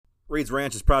Reed's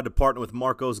Ranch is proud to partner with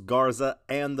Marcos Garza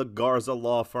and the Garza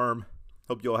Law Firm.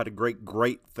 Hope you all had a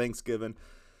great Thanksgiving.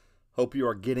 Hope you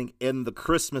are getting in the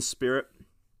Christmas spirit.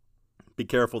 Be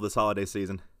careful this holiday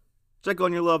season. Check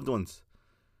on your loved ones.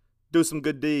 Do some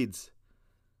good deeds.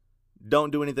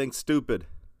 Don't do anything stupid.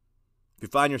 If you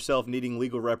find yourself needing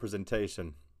legal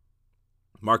representation,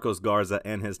 Marcos Garza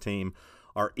and his team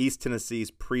are East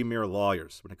Tennessee's premier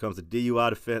lawyers when it comes to DUI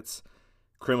defense,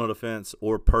 criminal defense,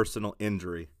 or personal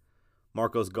injury.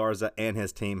 Marcos Garza and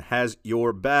his team has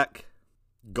your back.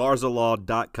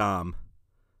 GarzaLaw.com.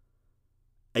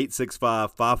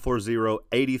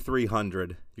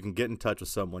 865-540-8300. You can get in touch with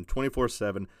someone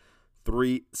 24/7,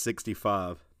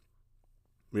 365.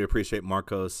 We appreciate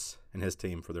Marcos and his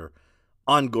team for their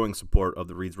ongoing support of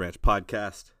the Reed's Ranch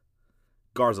podcast.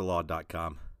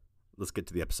 GarzaLaw.com. Let's get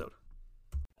to the episode.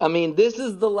 I mean, this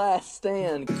is the last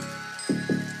stand.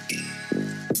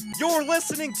 You're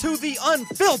listening to The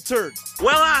Unfiltered.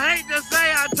 Well, I hate to say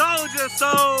I told you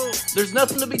so. There's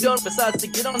nothing to be done besides to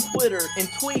get on Twitter and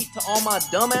tweet to all my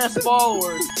dumbass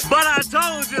followers. But I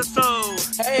told you so.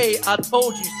 Hey, I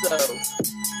told you so.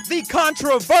 The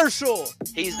Controversial.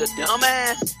 He's a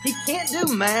dumbass. He can't do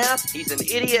math. He's an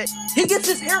idiot. He gets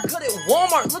his haircut at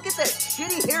Walmart. Look at that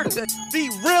shitty haircut. The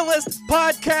realest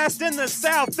podcast in the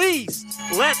Southeast.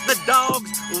 Let the dogs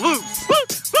loose.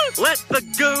 Let the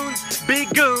goons be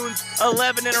goons.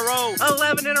 11 in a row.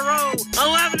 11 in a row.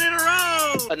 11 in a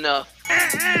row. Enough.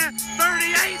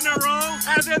 38 in a row.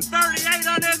 As in 38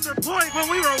 unanswered points when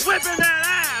we were whipping that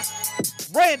ass.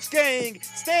 Ranch Gang,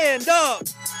 stand up.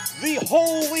 The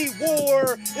holy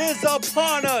war is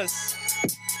upon us.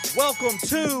 Welcome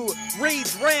to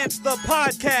Reed's Ranch, the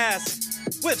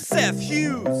podcast with Seth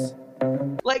Hughes.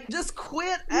 Like, just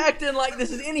quit acting like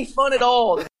this is any fun at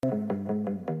all.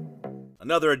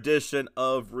 Another edition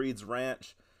of Reed's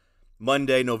Ranch,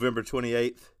 Monday, November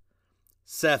 28th.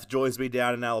 Seth joins me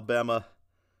down in Alabama.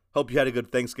 Hope you had a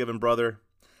good Thanksgiving, brother.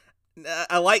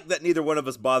 I like that neither one of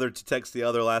us bothered to text the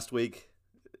other last week.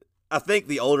 I think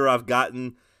the older I've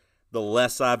gotten, the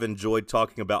less I've enjoyed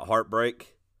talking about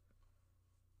heartbreak.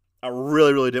 I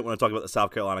really didn't want to talk about the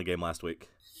South Carolina game last week.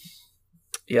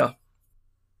 Yeah.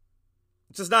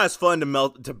 It's just not as fun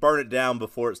to burn it down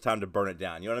before it's time to burn it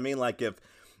down. You know what I mean? Like if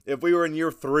we were in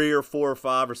year 3 or 4 or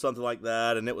 5 or something like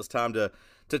that and it was time to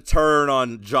turn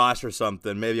on Josh or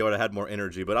something, maybe I would have had more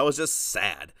energy. But I was just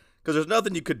sad because there's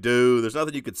nothing you could do. There's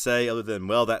nothing you could say other than,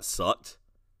 well, that sucked.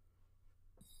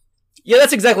 Yeah,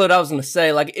 that's exactly what I was going to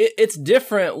say. Like, it's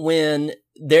different when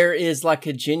there is like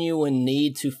a genuine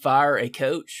need to fire a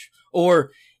coach, or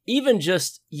even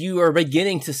just you are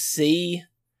beginning to see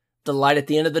the light at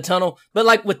the end of the tunnel. But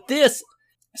like with this,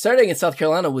 Saturday against South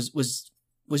Carolina was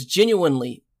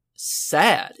genuinely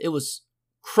sad. It was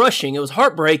crushing. It was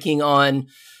heartbreaking on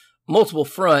multiple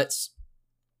fronts.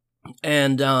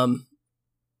 And I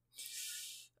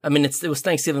mean, it was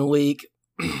Thanksgiving week.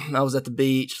 I was at the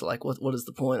beach. Like, what is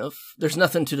the point of? There's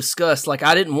nothing to discuss. Like,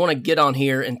 I didn't want to get on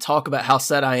here and talk about how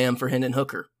sad I am for Hendon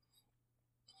Hooker.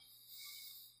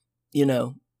 You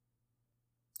know,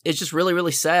 it's just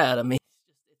really sad. I mean,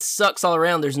 it sucks all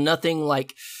around. There's nothing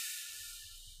like.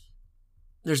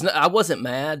 I wasn't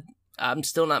mad. I'm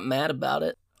still not mad about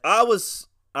it. I was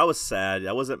sad.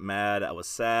 I wasn't mad. I was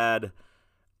sad.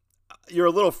 You're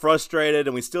a little frustrated,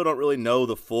 and we still don't really know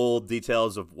the full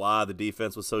details of why the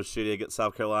defense was so shitty against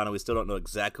South Carolina. We still don't know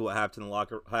exactly what happened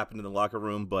in the locker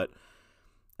room, but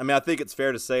I mean, I think it's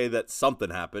fair to say that something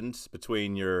happened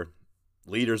between your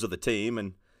leaders of the team,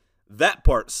 and that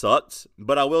part sucked.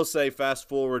 But I will say, fast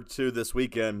forward to this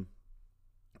weekend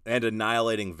and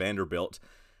annihilating Vanderbilt.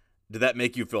 Did that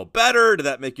make you feel better? Did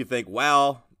that make you think,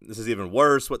 wow, this is even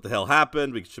worse? What the hell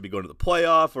happened? We should be going to the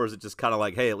playoff? Or is it just kind of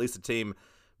like, hey, at least the team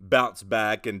bounced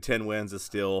back and 10 wins is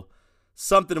still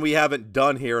something we haven't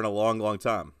done here in a long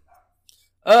time?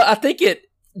 I think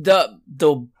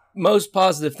the most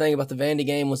positive thing about the Vandy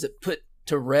game was it put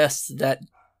to rest that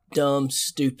dumb,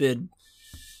 stupid,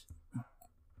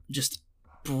 just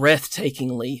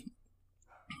breathtakingly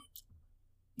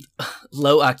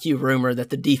low IQ rumor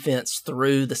that the defense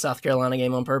threw the South Carolina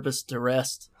game on purpose to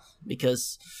rest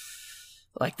because,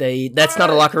 like, that's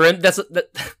not a locker room.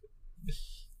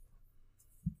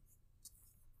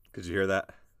 Could you hear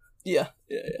that? Yeah.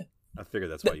 I figured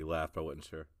that's why you laughed. I wasn't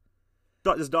sure.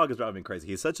 This dog is driving me crazy.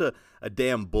 He's such a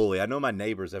damn bully. I know my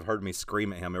neighbors have heard me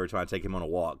scream at him every time I take him on a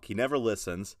walk. He never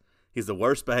listens. He's the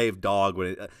worst behaved dog.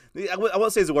 I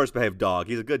won't say he's the worst behaved dog.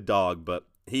 He's a good dog, but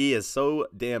he is so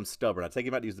damn stubborn. I take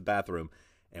him out to use the bathroom,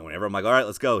 and whenever I'm like, all right,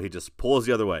 let's go, he just pulls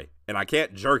the other way. And I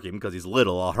can't jerk him because he's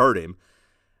little. I'll hurt him.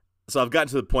 So I've gotten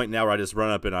to the point now where I just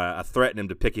run up and I threaten him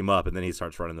to pick him up, and then he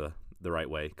starts running the right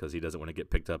way because he doesn't want to get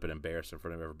picked up and embarrassed in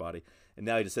front of everybody. And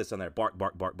now he just sits down there, bark,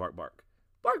 bark, bark, bark, bark.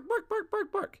 Bark, bark, bark,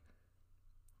 bark, bark.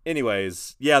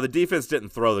 Anyways, yeah, the defense didn't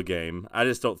throw the game. I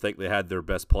just don't think they had their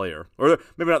best player. Or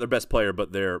maybe not their best player,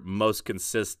 but their most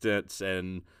consistent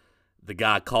and the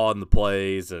guy calling the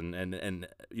plays and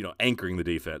anchoring the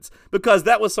defense. Because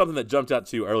that was something that jumped out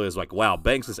to you earlier. Is like, wow,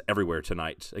 Banks is everywhere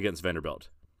tonight against Vanderbilt.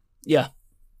 Yeah.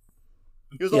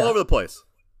 He was all over the place.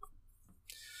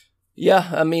 Yeah,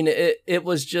 I mean, it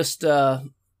was just... Yeah,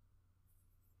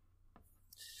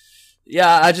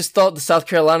 I just thought the South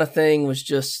Carolina thing was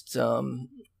just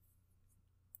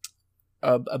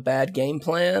a bad game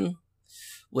plan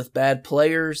with bad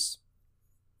players.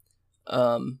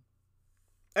 And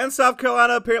South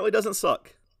Carolina apparently doesn't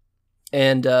suck.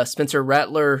 And Spencer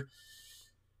Rattler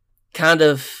kind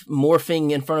of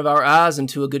morphing in front of our eyes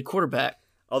into a good quarterback.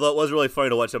 Although it was really funny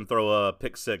to watch him throw a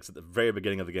pick six at the very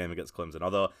beginning of the game against Clemson.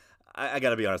 Although I got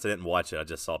to be honest, I didn't watch it. I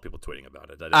just saw people tweeting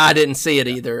about it. I didn't see it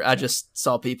either. I just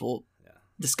saw people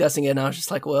discussing it, and I was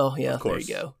just like, well, yeah, there you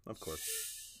go. Of course.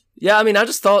 Yeah, I mean, I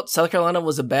just thought South Carolina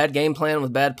was a bad game plan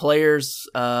with bad players.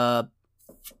 I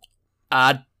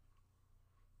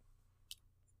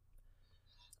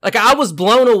was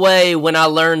blown away when I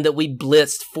learned that we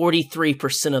blitzed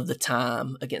 43% of the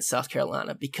time against South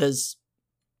Carolina because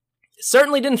it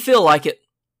certainly didn't feel like it.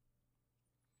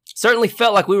 Certainly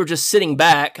felt like we were just sitting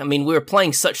back. I mean, we were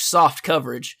playing such soft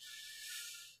coverage,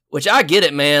 which I get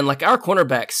it, man. Like, our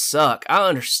cornerbacks suck. I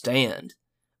understand.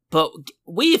 But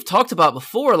we've talked about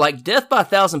before, like, death by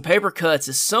 1,000 paper cuts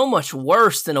is so much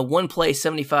worse than a one-play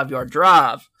 75-yard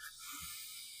drive.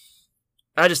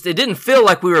 It didn't feel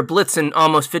like we were blitzing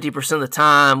almost 50% of the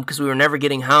time because we were never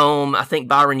getting home. I think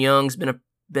Byron Young's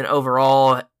been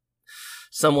overall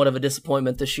somewhat of a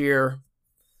disappointment this year.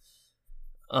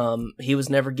 He was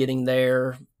never getting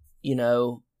there, you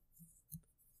know.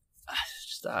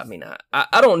 I mean,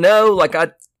 I don't know. Like,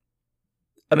 I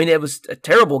mean, it was a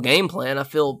terrible game plan. I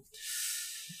feel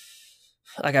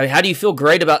like, I mean, how do you feel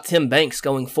great about Tim Banks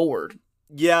going forward?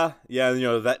 Yeah, you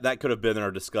know, that could have been in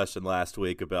our discussion last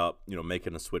week about, you know,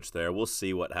 making a switch there. We'll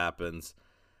see what happens.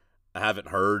 I haven't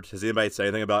heard. Has anybody say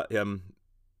anything about him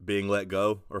being let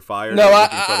go or fired? No, I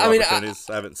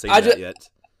haven't seen that yet.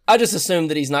 I just assumed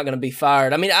that he's not going to be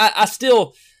fired. I mean, I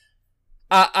still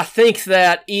think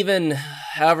that even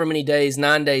however many days,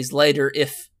 9 days later,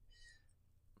 if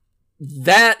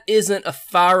that isn't a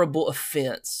fireable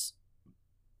offense,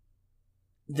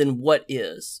 then what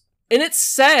is? And it's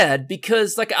sad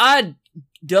because, like, I'd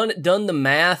done the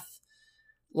math,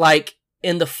 like,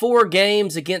 in the 4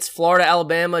 games against Florida,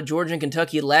 Alabama, Georgia, and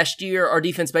Kentucky last year, our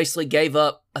defense basically gave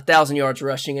up 1,000 yards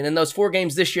rushing. And in those 4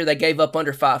 games this year, they gave up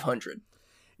under 500.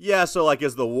 Yeah, so, like,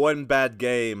 is the one bad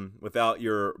game without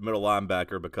your middle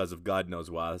linebacker because of God knows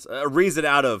why, a reason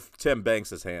out of Tim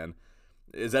Banks' hand,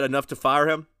 is that enough to fire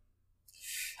him?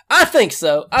 I think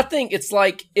so. I think it's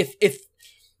like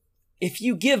if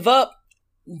you give up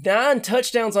 9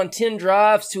 touchdowns on 10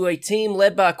 drives to a team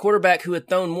led by a quarterback who had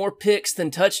thrown more picks than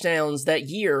touchdowns that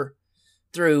year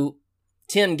through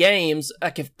 10 games,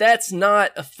 like, if that's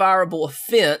not a fireable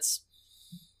offense,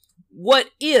 what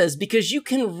is? Because you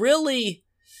can really...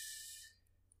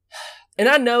 And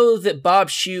I know that Bob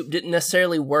Shoop didn't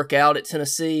necessarily work out at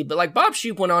Tennessee, but, like, Bob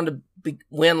Shoop went on to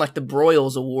win, like, the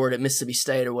Broyles Award at Mississippi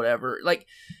State or whatever. Like,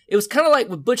 it was kind of like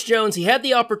with Butch Jones, he had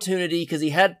the opportunity because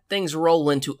he had things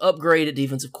rolling to upgrade at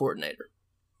defensive coordinator.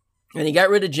 And he got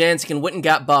rid of Jancic and went and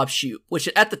got Bob Shoop, which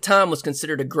at the time was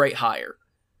considered a great hire.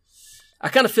 I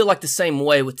kind of feel like the same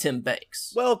way with Tim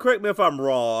Banks. Well, correct me if I'm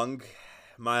wrong.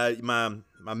 My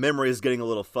memory is getting a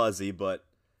little fuzzy, but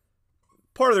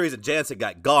part of the reason Jancic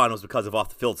got gone was because of off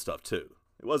the field stuff too.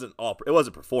 It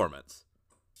wasn't performance.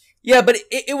 Yeah, but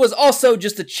it was also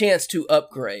just a chance to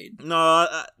upgrade. No,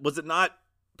 was it not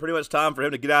pretty much time for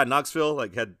him to get out of Knoxville?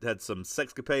 Like, had some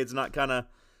sexcapades not kind of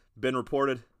been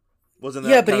reported? Wasn't that?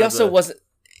 Yeah, but he also wasn't.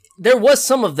 There was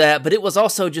some of that, but it was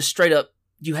also just straight up.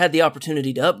 You had the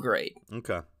opportunity to upgrade.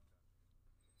 Okay.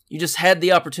 You just had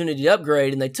the opportunity to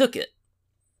upgrade, and they took it.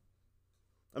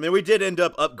 I mean, we did end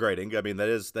up upgrading. I mean, that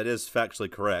is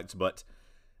factually correct, but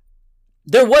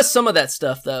there was some of that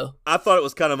stuff, though. I thought it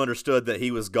was kind of understood that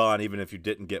he was gone even if you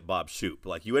didn't get Bob Shoop.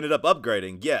 Like, you ended up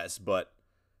upgrading, yes, but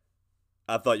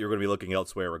I thought you were going to be looking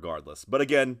elsewhere regardless. But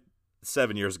again,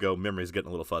 7 years ago, memory's getting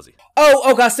a little fuzzy.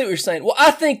 Oh, okay, I see what you're saying. Well,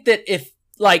 I think that if,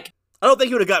 like... I don't think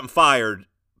he would have gotten fired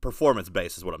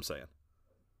performance-based is what I'm saying.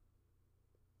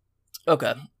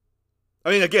 Okay. I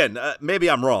mean, again, maybe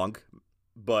I'm wrong,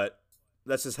 but...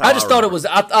 That's just how I thought it was.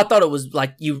 I thought it was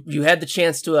like you had the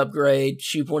chance to upgrade.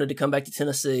 Shoop wanted to come back to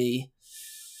Tennessee.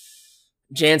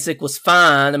 Jancic was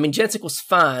fine. I mean, Jancic was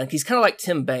fine. He's kind of like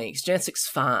Tim Banks. Jancic's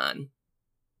fine.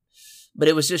 But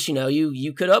it was just,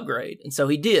 you could upgrade. And so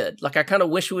he did. Like, I kind of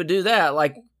wish we would do that.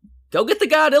 Like, go get the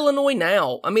guy at Illinois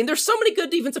now. I mean, there's so many good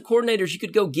defensive coordinators you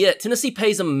could go get. Tennessee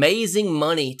pays amazing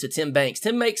money to Tim Banks.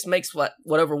 Tim Banks makes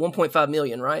whatever, $1.5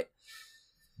 million, right?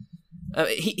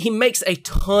 He makes a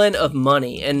ton of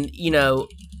money. And,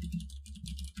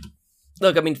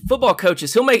 look, I mean, football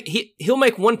coaches, he'll make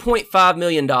 $1.5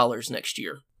 million next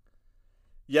year.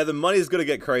 Yeah, the money's going to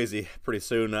get crazy pretty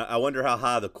soon. I wonder how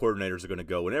high the coordinators are going to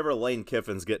go. Whenever Lane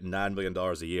Kiffin's getting $9 million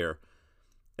a year,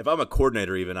 if I'm a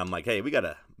coordinator even, I'm like, hey, we got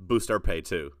to boost our pay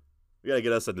too. We got to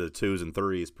get us into the 2s and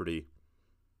 3s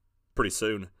pretty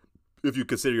soon if you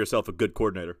consider yourself a good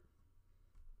coordinator.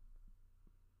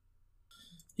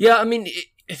 Yeah, I mean,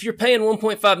 if you're paying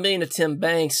 $1.5 million to Tim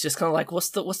Banks, just kind of like, what's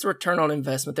the return on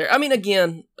investment there? I mean,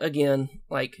 again,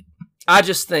 like, I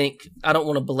just think, I don't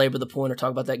want to belabor the point or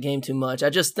talk about that game too much. I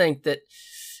just think that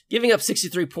giving up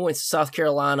 63 points to South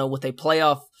Carolina with a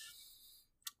playoff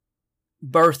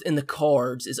berth in the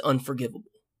cards is unforgivable.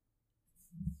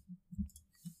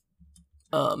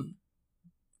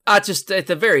 I just, at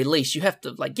the very least, you have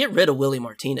to, like, get rid of Willie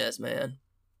Martinez, man.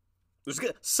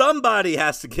 Somebody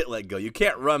has to get let go. You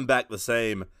can't run back the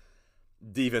same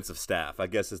defensive staff, I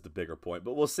guess is the bigger point.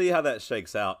 But we'll see how that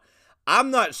shakes out.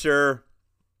 I'm not sure,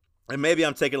 and maybe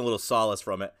I'm taking a little solace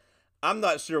from it, I'm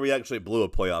not sure we actually blew a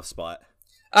playoff spot.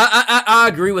 I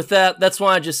agree with that. That's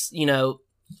why I just,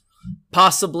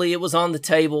 possibly it was on the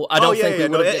table. I don't think we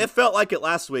would have. It felt like it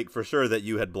last week for sure that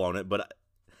you had blown it, but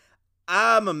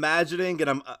I'm imagining,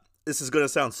 and this is going to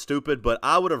sound stupid, but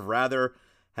I would have rather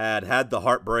had the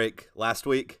heartbreak last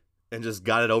week and just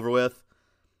got it over with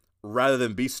rather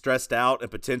than be stressed out and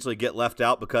potentially get left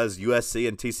out because USC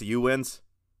and TCU wins.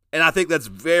 And I think that's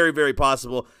very, very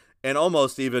possible and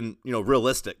almost even,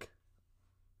 realistic.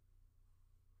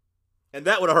 And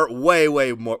that would have hurt way,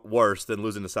 way worse than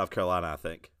losing to South Carolina, I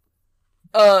think.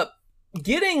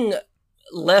 Getting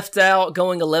left out,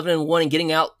 going 11-1 and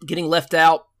getting left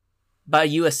out by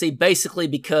USC basically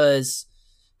because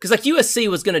like USC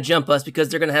was going to jump us because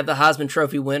they're going to have the Heisman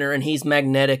Trophy winner and he's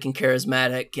magnetic and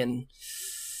charismatic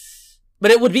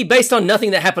but it would be based on nothing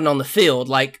that happened on the field.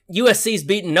 Like USC's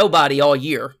beaten nobody all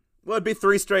year. Well, it'd be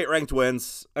 3 straight ranked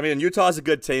wins. I mean, Utah's a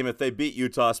good team. If they beat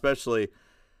Utah, especially,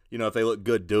 if they look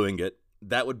good doing it,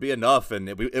 that would be enough, and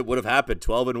it would have happened.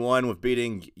 12-1 with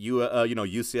beating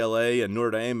UCLA and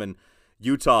Notre Dame and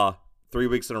Utah 3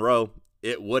 weeks in a row.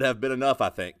 It would have been enough, I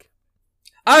think.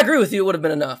 I agree with you. It would have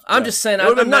been enough. I'm just saying.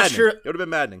 I'm not sure. It would have been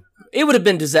maddening. It would have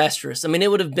been disastrous. I mean, it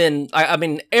would have been. I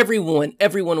mean, everyone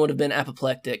would have been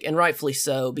apoplectic, and rightfully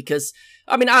so. Because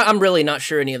I'm really not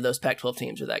sure any of those Pac-12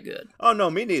 teams are that good. Oh no,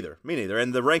 me neither.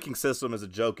 And the ranking system is a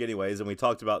joke, anyways. And we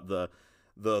talked about the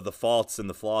faults and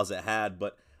the flaws it had,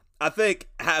 but I think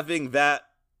having that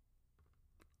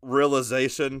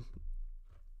realization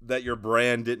that your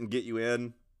brand didn't get you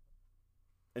in,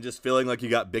 and just feeling like you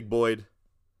got big boyed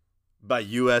by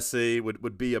USC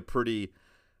would be a pretty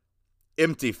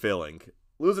empty feeling.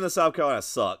 Losing to South Carolina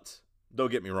sucked.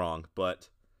 Don't get me wrong, but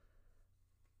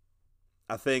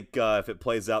I think if it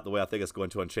plays out the way I think it's going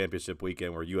to on championship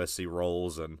weekend, where USC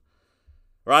rolls I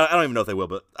don't even know if they will,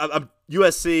 but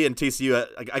USC and TCU.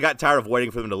 I got tired of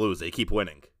waiting for them to lose. They keep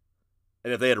winning,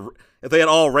 and if they had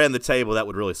all ran the table, that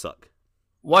would really suck.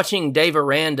 Watching Dave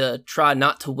Aranda try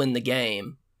not to win the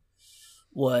game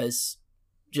was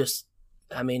just.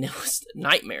 I mean, it was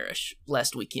nightmarish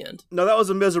last weekend. No, that was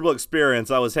a miserable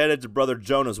experience. I was headed to Brother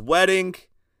Jonah's wedding.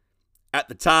 At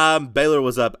the time, Baylor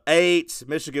was up 8.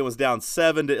 Michigan was down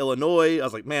 7 to Illinois. I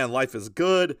was like, man, life is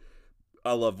good.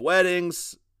 I love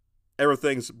weddings.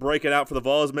 Everything's breaking out for the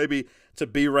Vols, maybe to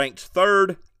be ranked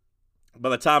 3rd. By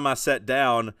the time I sat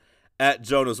down at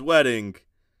Jonah's wedding,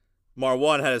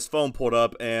 Marwan had his phone pulled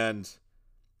up, and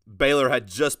Baylor had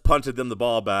just punted them the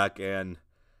ball back, and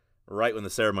right when the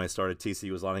ceremony started,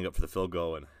 TCU was lining up for the field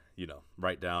goal and,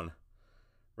 right down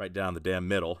the damn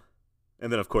middle.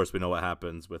 And then, of course, we know what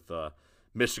happens with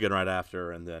Michigan right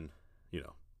after. And then,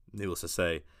 needless to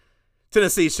say,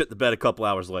 Tennessee shit the bed a couple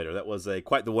hours later. That was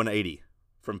quite the 180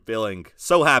 from feeling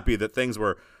so happy that things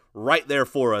were right there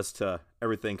for us to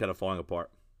everything kind of falling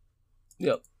apart.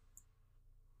 Yep.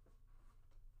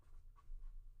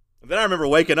 Then I remember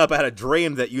waking up. I had a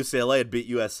dream that UCLA had beat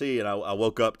USC, and I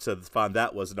woke up to find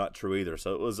that was not true either.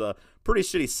 So it was a pretty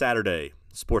shitty Saturday,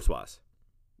 sports-wise.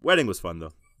 Wedding was fun,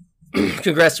 though.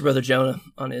 Congrats to Brother Jonah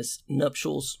on his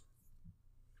nuptials.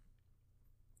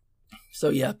 So,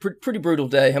 yeah, pretty brutal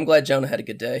day. I'm glad Jonah had a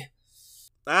good day.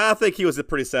 I think he was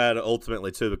pretty sad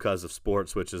ultimately, too, because of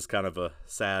sports, which is kind of a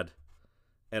sad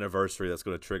anniversary that's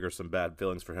going to trigger some bad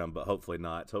feelings for him, but hopefully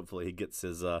not. Hopefully he gets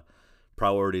his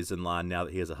priorities in line now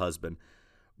that he has a husband.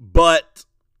 But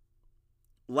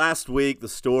last week, the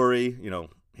story,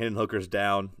 Hendon Hooker's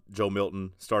down, Joe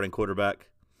Milton starting quarterback.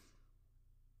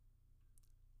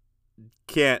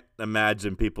 Can't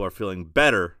imagine people are feeling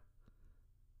better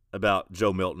about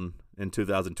Joe Milton in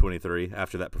 2023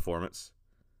 after that performance.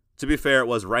 To be fair, it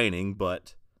was raining,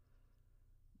 but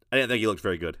I didn't think he looked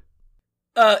very good.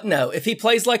 No, if he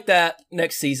plays like that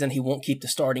next season, he won't keep the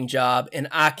starting job. And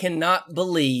I cannot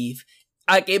believe,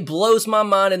 it blows my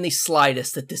mind in the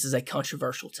slightest that this is a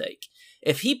controversial take.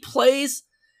 If he plays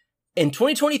in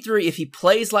 2023, if he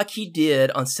plays like he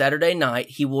did on Saturday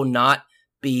night, he will not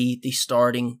be the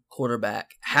starting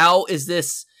quarterback. How is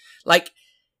this? Like,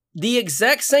 the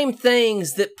exact same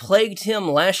things that plagued him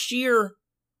last year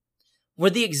were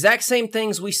the exact same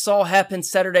things we saw happen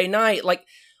Saturday night. Like,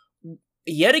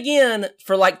 yet again,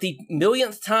 for like the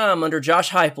millionth time under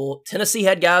Josh Heupel, Tennessee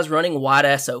had guys running wide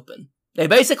ass open. They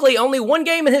basically, only one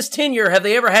game in his tenure have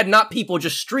they ever had not people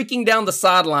just streaking down the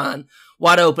sideline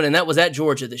wide open, and that was at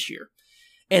Georgia this year.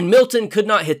 And Milton could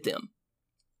not hit them.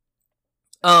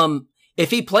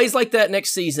 If he plays like that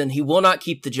next season, he will not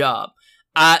keep the job.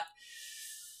 I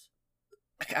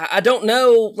don't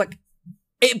know, like,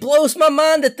 it blows my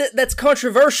mind that that's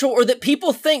controversial, or that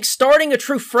people think starting a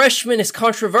true freshman is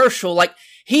controversial. Like,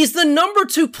 he's the number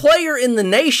 2 player in the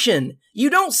nation. You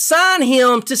don't sign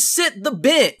him to sit the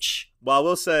bench. Well, I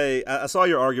will say, I saw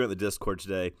your argument in the Discord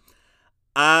today.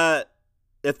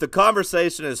 If the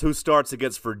conversation is who starts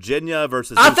against Virginia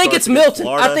versus I think it's Milton.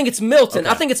 Florida, I think it's Milton. Okay.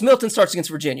 I think it's Milton starts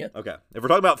against Virginia. Okay. If we're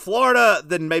talking about Florida,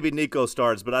 then maybe Nico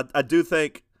starts, but I do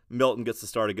think Milton gets to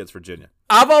start against Virginia.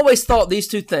 I've always thought these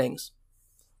two things.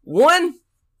 One,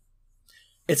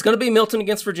 it's going to be Milton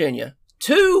against Virginia.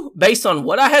 Two, based on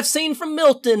what I have seen from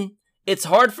Milton, it's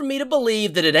hard for me to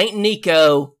believe that it ain't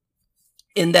Nico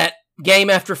in that game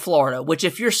after Florida, which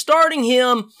if you're starting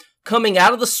him coming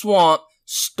out of the swamp,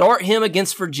 start him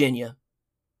against Virginia.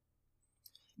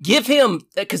 Give him,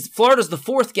 because Florida's the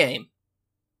 4th game.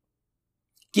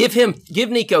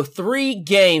 Give Nico 3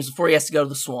 games before he has to go to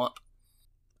the swamp.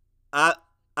 I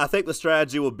think the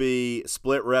strategy will be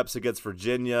split reps against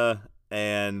Virginia,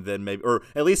 and then maybe, or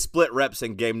at least split reps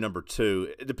in game number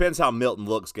 2. It depends how Milton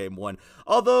looks game 1.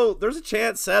 Although there's a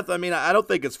chance, Seth, I mean, I don't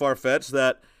think it's far-fetched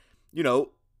that,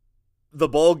 the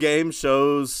bowl game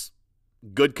shows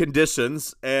good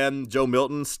conditions and Joe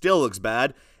Milton still looks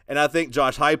bad. And I think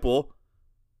Josh Heupel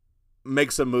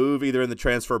makes a move either in the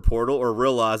transfer portal or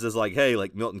realizes like, hey,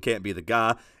 like Milton can't be the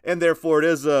guy. And therefore it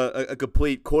is a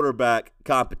complete quarterback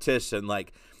competition.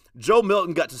 Like Joe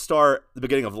Milton got to start the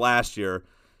beginning of last year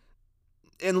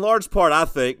in large part, I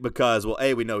think, because, well,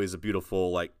 A, we know he's a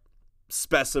beautiful, like,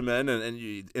 specimen,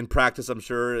 and in practice, I'm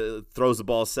sure, throws the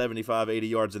ball 75, 80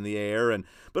 yards in the air.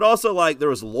 But also, like, there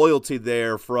was loyalty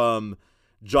there from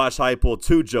Josh Heupel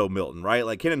to Joe Milton, right?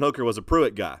 Like, Hendon Hooker was a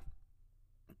Pruitt guy.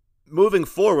 Moving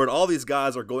forward, all these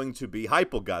guys are going to be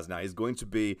Heupel guys now. He's going to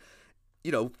be,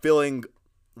 feeling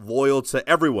loyal to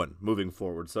everyone moving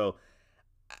forward. So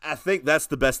I think that's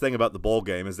the best thing about the bowl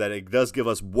game is that it does give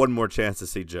us one more chance to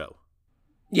see Joe.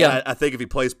 Yeah. I think if he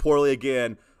plays poorly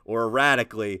again or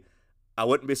erratically, I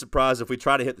wouldn't be surprised if we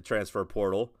try to hit the transfer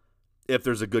portal if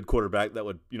there's a good quarterback that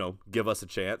would, give us a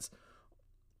chance.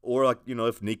 Or, like,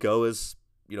 if Nico is,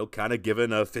 kind of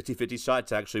given a 50-50 shot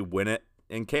to actually win it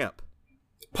in camp.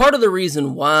 Part of the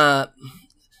reason why,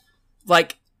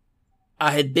 like,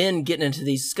 I had been getting into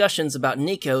these discussions about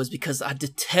Nico is because I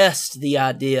detest the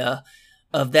idea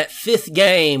of that 5th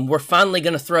game, we're finally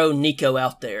going to throw Nico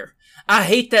out there. I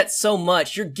hate that so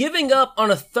much. You're giving up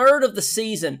on a third of the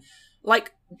season.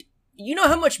 Like, you know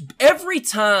how much every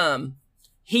time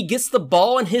he gets the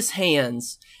ball in his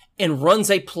hands and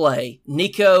runs a play,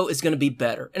 Nico is going to be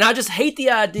better. And I just hate the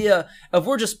idea of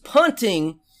we're just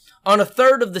punting on a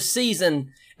third of the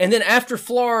season. And then after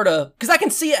Florida, because I can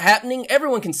see it happening.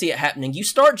 Everyone can see it happening. You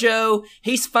start Joe,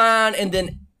 he's fine. And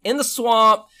then in the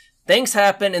swamp, things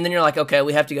happen. And then you're like, okay,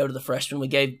 we have to go to the freshman. We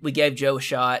gave Joe a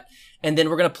shot. And then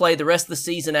we're going to play the rest of the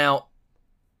season out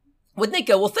with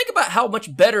Nico. Well, think about how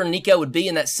much better Nico would be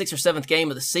in that 6th or 7th game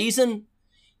of the season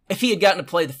if he had gotten to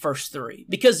play the first 3.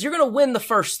 Because you're going to win the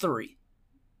first 3.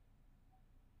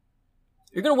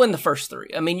 You're going to win the first 3.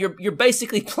 I mean, you're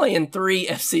basically playing 3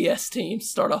 FCS teams to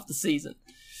start off the season.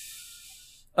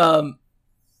 Unless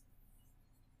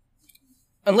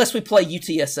we play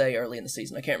UTSA early in the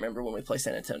season. I can't remember when we play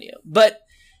San Antonio. But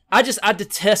I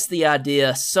detest the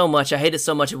idea so much. I hate it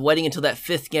so much of waiting until that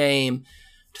 5th game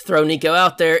to throw Nico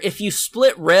out there. If you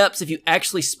split reps, if you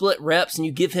actually split reps and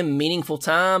you give him meaningful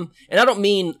time, and I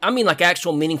mean like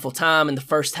actual meaningful time in the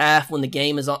first half when the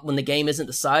game isn't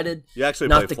decided. You actually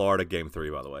play Florida game 3,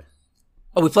 by the way.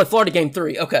 Oh, we play Florida game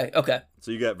 3. Okay.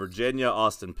 So you got Virginia,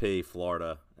 Austin Peay,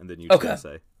 Florida, and then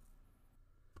UTSA.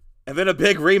 And then a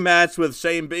big rematch with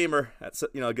Shane Beamer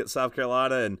against South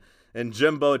Carolina and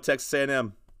Jimbo at Texas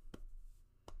A&M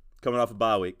coming off a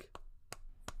bye week.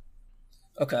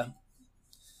 Okay.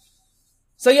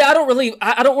 So yeah, I don't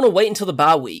want to wait until the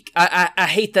bye week. I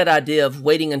hate that idea of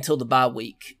waiting until the bye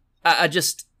week. I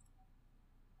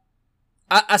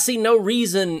see no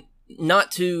reason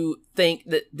not to think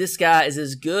that this guy is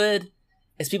as good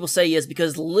as people say he is,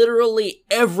 because literally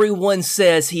everyone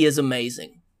says he is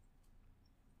amazing.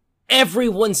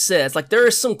 Everyone says, like, there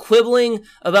is some quibbling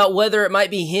about whether it might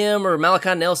be him or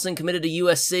Malachi Nelson committed to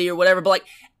USC or whatever, but like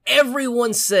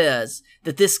everyone says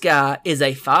that this guy is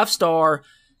a 5-star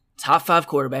top 5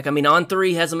 quarterback. I mean,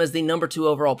 On3 has him as the number 2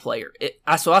 overall player.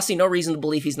 So I see no reason to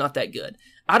believe he's not that good.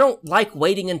 I don't like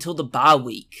waiting until the bye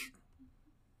week.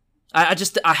 I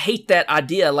hate that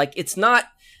idea. Like, it's not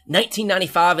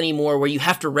 1995 anymore where you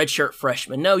have to redshirt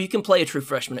freshmen. No, you can play a true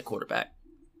freshman at quarterback.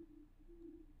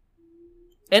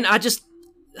 And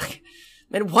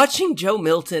man, watching Joe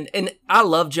Milton, and I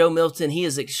love Joe Milton. He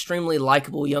is an extremely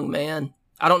likable young man.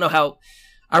 I don't know how,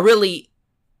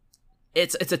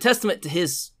 it's a testament to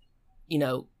his,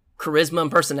 charisma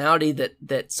and personality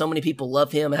that so many people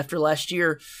love him after last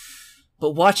year. But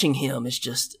watching him it's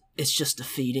just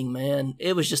defeating, man.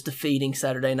 It was just defeating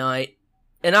Saturday night.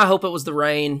 And I hope it was the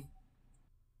rain.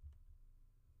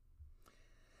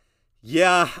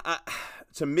 Yeah,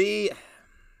 to me,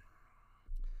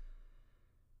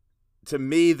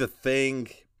 the thing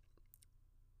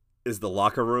is the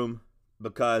locker room,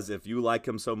 because if you like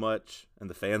him so much and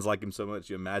the fans like him so much,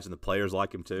 you imagine the players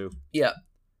like him too. Yeah.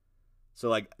 So,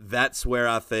 like, that's where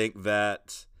I think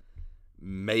that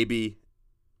maybe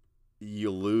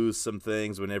you lose some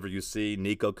things whenever you see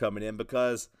Nico coming in,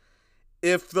 because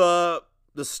if the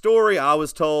story I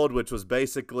was told, which was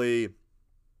basically,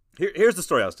 here's the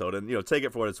story I was told, and, take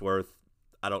it for what it's worth.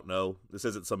 I don't know. This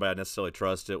isn't somebody I necessarily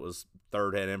trust. It was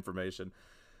third-hand information.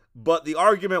 But the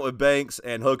argument with Banks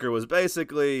and Hooker was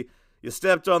basically, you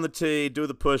stepped on the tee, do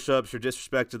the push-ups, you're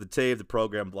disrespecting the team, the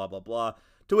program, blah, blah, blah.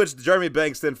 To which Jeremy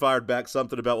Banks then fired back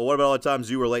something about, well, what about all the times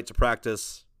you were late to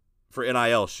practice for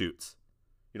NIL shoots?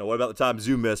 What about the times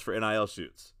you missed for NIL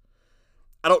shoots?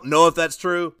 I don't know if that's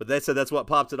true, but they said that's what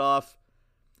popped it off.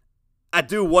 I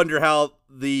do wonder how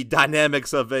the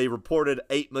dynamics of a reported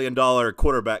 $8 million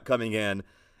quarterback coming in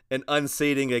and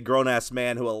unseating a grown-ass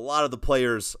man who a lot of the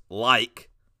players like,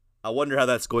 I wonder how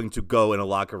that's going to go in a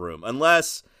locker room.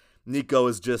 Unless Nico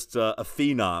is just a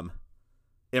phenom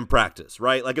in practice,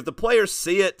 right? Like, if the players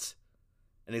see it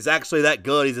and he's actually that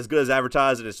good, he's as good as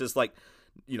advertised, and it's just like,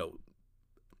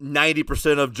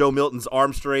 90% of Joe Milton's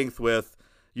arm strength with,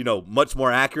 much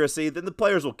more accuracy, then the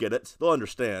players will get it. They'll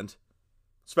understand.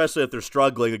 Especially if they're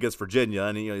struggling against Virginia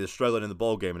and, they're struggling in the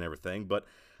bowl game and everything. But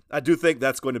I do think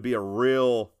that's going to be a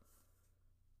real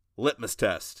litmus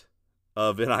test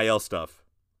of NIL stuff,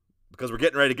 because we're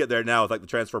getting ready to get there now with, like, the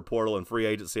transfer portal and free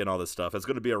agency and all this stuff. It's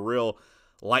going to be a real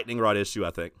lightning rod issue,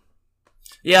 I think.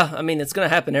 Yeah, I mean, it's going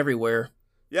to happen everywhere.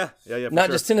 Yeah. Not sure.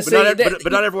 just Tennessee.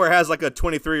 But not everywhere has, like, a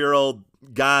 23-year-old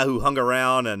guy who hung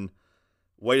around and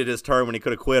waited his turn when he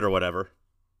could have quit or whatever.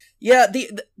 Yeah,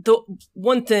 the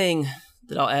one thing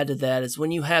that I'll add to that is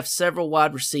when you have several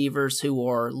wide receivers who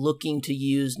are looking to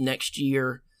use next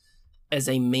year as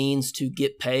a means to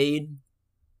get paid,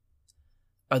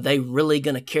 are they really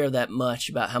going to care that much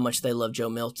about how much they love Joe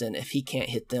Milton if he can't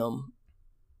hit them?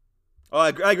 Oh, I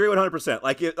agree 100%.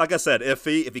 Like I said, if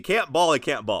he can't ball, he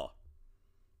can't ball.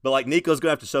 But, like, Nico's going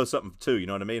to have to show something too, you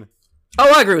know what I mean?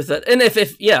 Oh, I agree with that. And if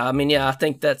I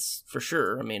think that's for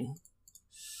sure. I mean,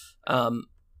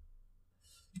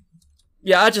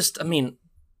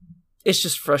 it's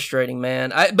just frustrating,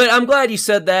 man. But I'm glad you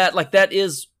said that. Like,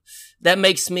 that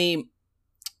makes me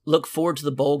look forward to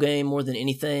the bowl game more than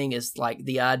anything, is like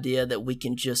the idea that we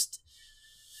can just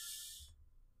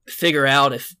figure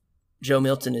out if Joe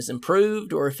Milton is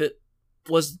improved or if it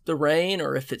was the rain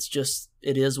or if it's just,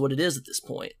 it is what it is at this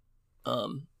point.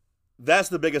 That's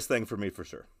the biggest thing for me, for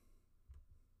sure.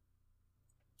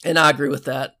 And I agree with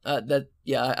that.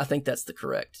 I think that's the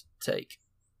correct take.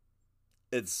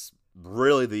 It's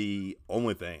really the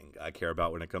only thing I care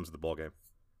about when it comes to the ball game.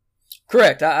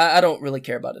 Correct. I don't really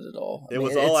care about it at all. It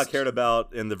was all I cared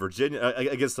about in the Virginia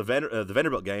against the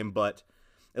Vanderbilt game, but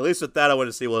at least with that, I want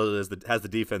to see has the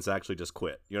defense actually just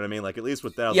quit. You know what I mean? Like, at least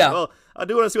with that, I was like, well, I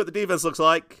do want to see what the defense looks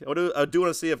like. I do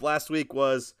want to see if last week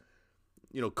was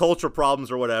culture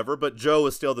problems or whatever, but Joe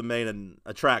is still the main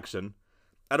attraction.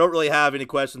 I don't really have any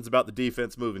questions about the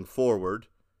defense moving forward.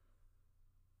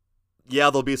 Yeah,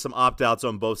 there'll be some opt-outs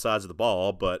on both sides of the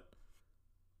ball, but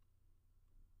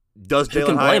does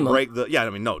Jalin Hyatt break the – yeah, I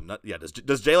mean, no.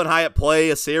 Does Jalin Hyatt play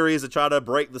a series to try to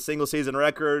break the single-season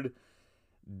record?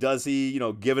 Does he,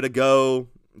 give it a go?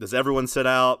 Does everyone sit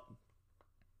out?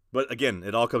 But, again,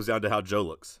 it all comes down to how Joe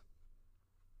looks.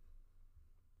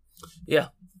 Yeah,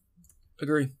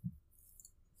 agree.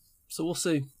 So we'll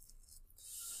see.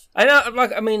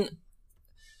 It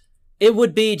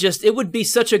would be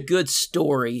such a good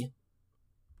story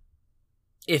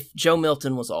if Joe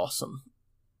Milton was awesome.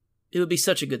 It would be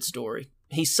such a good story.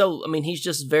 He's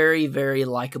just very, very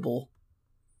likable.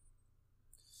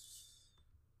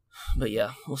 But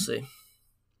yeah, we'll see.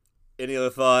 Any other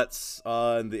thoughts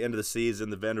on the end of the season,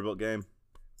 the Vanderbilt game?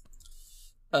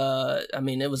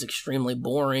 It was extremely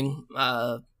boring.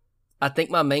 I think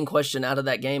my main question out of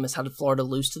that game is, how did Florida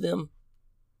lose to them?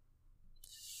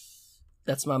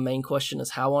 That's my main question,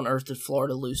 is how on earth did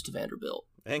Florida lose to Vanderbilt?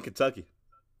 And Kentucky.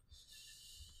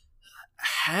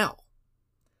 How?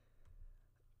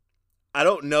 I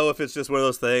don't know if it's just one of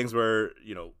those things where,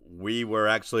 we were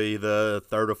actually the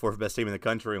third or fourth best team in the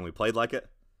country and we played like it.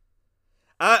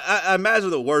 I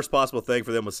imagine the worst possible thing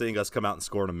for them was seeing us come out and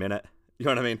score in a minute. You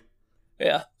know what I mean?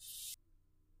 Yeah.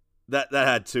 That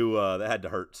had to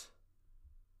hurt.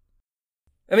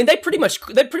 I mean, they pretty much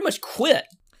quit.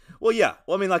 Well, yeah.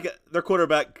 Well, I mean, like, their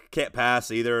quarterback can't pass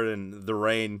either, and the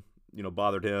rain,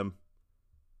 bothered him.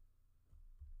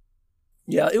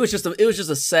 Yeah, it was just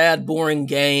a sad, boring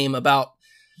game. About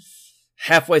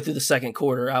halfway through the second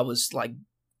quarter, I was like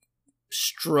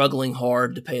struggling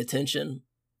hard to pay attention,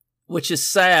 which is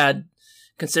sad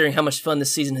considering how much fun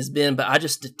this season has been. But I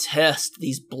just detest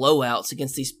these blowouts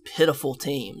against these pitiful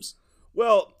teams.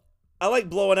 Well, I like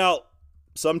blowing out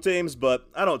some teams, but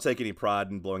I don't take any pride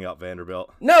in blowing out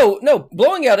Vanderbilt. No,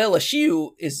 blowing out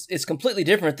LSU is completely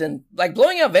different than, like,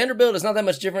 blowing out Vanderbilt is not that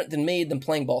much different than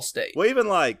playing Ball State. Well, even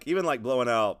like blowing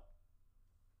out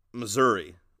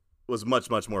Missouri was much,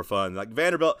 much more fun. Like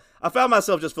Vanderbilt, I found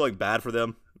myself just feeling bad for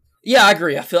them. Yeah, I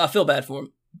agree. I feel bad for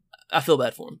him.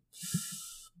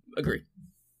 Agree.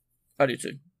 I do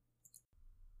too.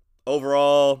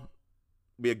 Overall,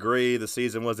 we agree the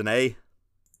season was an A.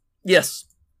 Yes.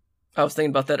 I was thinking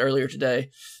about that earlier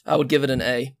today. I would give it an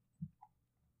A.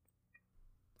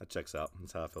 That checks out.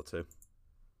 That's how I feel too.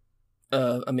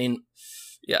 I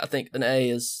think an A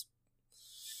is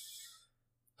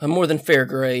a more than fair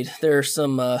grade. There are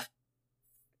some,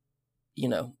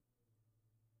 Hendon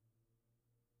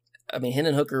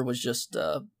Hooker was just,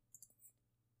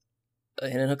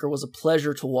 Hendon Hooker was a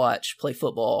pleasure to watch play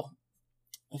football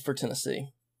for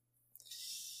Tennessee.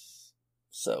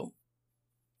 So,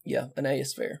 yeah, an A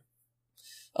is fair.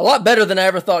 A lot better than I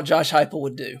ever thought Josh Heupel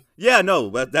would do. Yeah, no,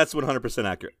 that's 100%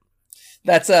 accurate.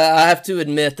 That's I have to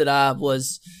admit that I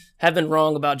have been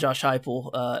wrong about Josh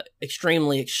Heupel.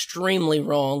 Extremely, extremely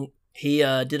wrong. He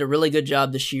did a really good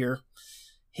job this year.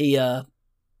 I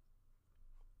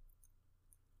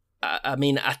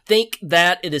think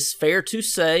that it is fair to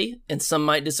say, and some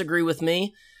might disagree with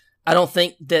me, I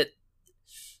think it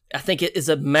is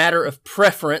a matter of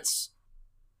preference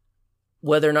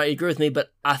whether or not you agree with me, but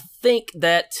I think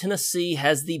that Tennessee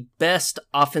has the best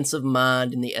offensive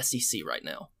mind in the SEC right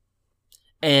now.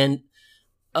 And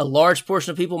a large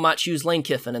portion of people might choose Lane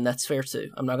Kiffin, and that's fair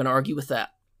too. I'm not going to argue with that.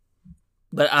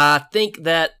 But I think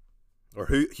that... Or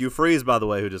Hugh Freeze, by the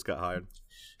way, who just got hired.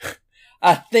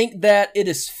 I think that it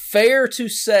is fair to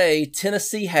say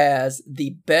Tennessee has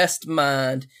the best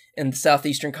mind in the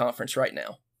Southeastern Conference right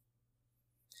now.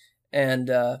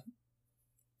 And...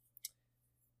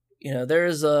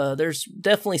 there's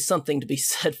definitely something to be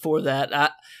said for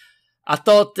that. I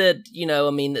thought that,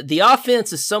 the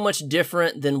offense is so much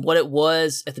different than what it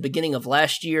was at the beginning of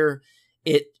last year.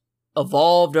 It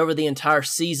evolved over the entire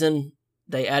season.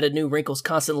 They added new wrinkles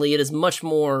constantly. It is much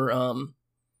more,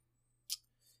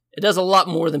 it does a lot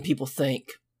more than people think.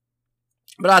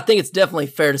 But I think it's definitely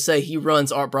fair to say he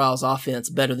runs Art Briles'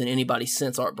 offense better than anybody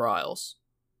since Art Briles.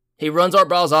 He runs Art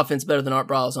Briles' offense better than Art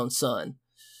Briles' own son.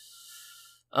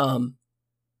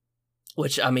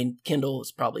 Kendall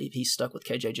is he's stuck with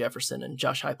KJ Jefferson, and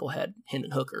Josh Heupel had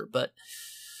Hendon Hooker, but,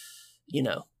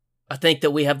 I think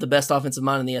that we have the best offensive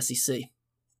mind in the SEC.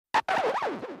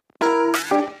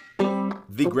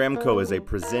 The Gramco is a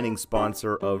presenting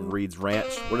sponsor of Reed's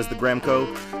Ranch. What is the Gramco?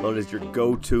 Well, it is your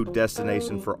go-to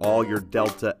destination for all your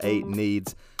Delta 8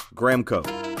 needs. Gramco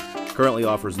currently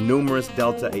offers numerous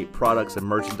Delta 8 products and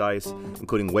merchandise,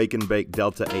 including Wake and Bake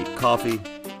Delta 8 coffee,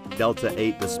 Delta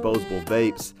 8 disposable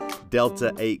vapes,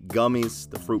 Delta 8 gummies.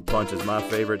 The fruit punch is my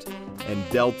favorite. And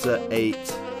Delta 8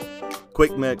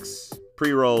 quick mix,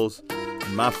 pre-rolls,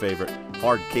 and my favorite,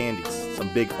 hard candies.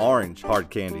 Some big orange hard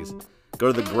candies.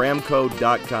 Go to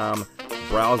thegramco.com,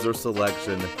 browse their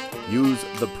selection, use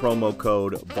the promo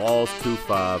code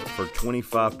BALLS25 for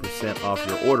 25% off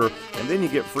your order, and then you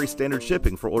get free standard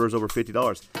shipping for orders over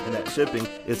 $50. And that shipping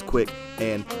is quick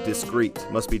and discreet.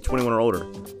 Must be 21 or older.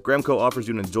 Gramco offers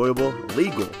you an enjoyable,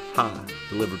 legal high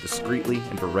delivered discreetly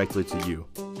and directly to you.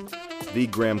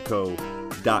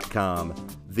 thegramco.com.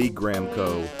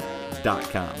 thegramco.com.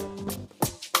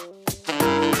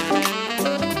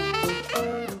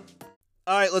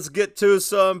 All right, let's get to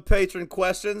some patron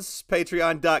questions.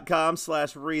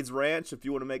 Patreon.com/Reed's Ranch. If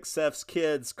you want to make Seth's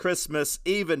kids' Christmas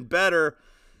even better,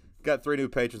 got 3 new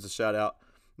patrons to shout out.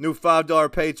 New $5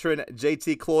 patron,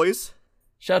 JT Cloys.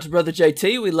 Shout out to Brother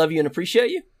JT. We love you and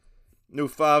appreciate you. New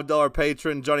 $5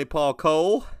 patron, Johnny Paul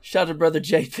Cole. Shout out to Brother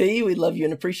JP. We love you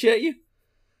and appreciate you.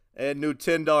 And new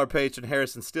 $10 patron,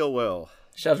 Harrison Stillwell.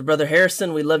 Shout out to Brother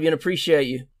Harrison. We love you and appreciate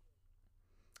you.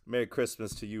 Merry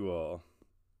Christmas to you all.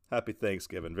 Happy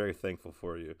Thanksgiving. Very thankful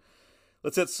for you.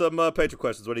 Let's hit some patron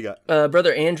questions. What do you got?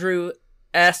 Brother Andrew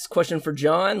asks, question for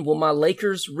John. Will my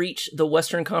Lakers reach the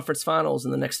Western Conference Finals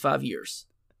in the next 5 years?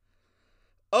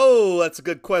 Oh, that's a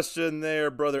good question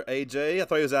there, Brother AJ. I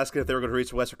thought he was asking if they were going to reach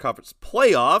the Western Conference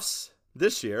playoffs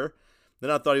this year. Then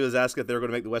I thought he was asking if they were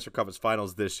going to make the Western Conference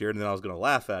Finals this year, and then I was going to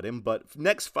laugh at him. But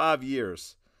next 5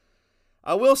 years,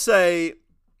 I will say,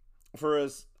 for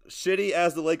as shitty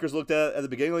as the Lakers looked at the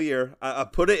beginning of the year, I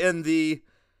put it in the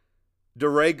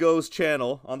Doragos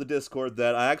channel on the Discord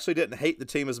that I actually didn't hate the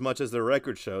team as much as their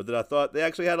record showed, that I thought they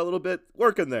actually had a little bit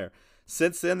working there.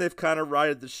 Since then, they've kind of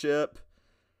righted the ship.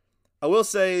 I will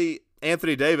say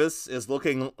Anthony Davis is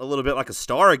looking a little bit like a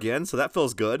star again, so that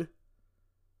feels good.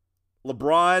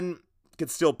 LeBron can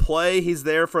still play. He's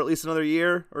there for at least another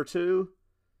year or two.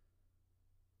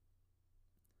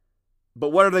 But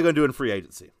what are they going to do in free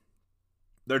agency?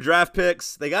 Their draft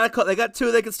picks, they got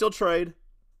 2 they can still trade.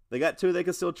 They got 2 they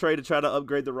can still trade to try to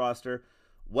upgrade the roster.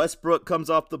 Westbrook comes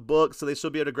off the book, so they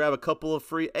should be able to grab a couple of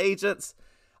free agents.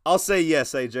 I'll say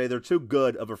yes, AJ. They're too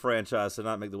good of a franchise to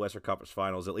not make the Western Conference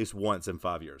Finals at least once in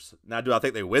 5 years. Now, do I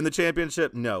think they win the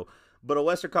championship? No. But a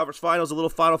Western Conference Finals, a little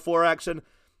Final Four action,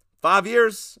 5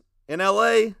 years in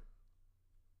LA?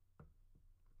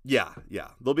 Yeah.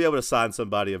 They'll be able to sign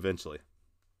somebody eventually.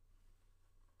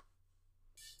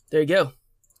 There you go.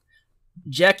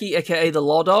 Jackie, a.k.a. the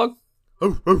Law Dog.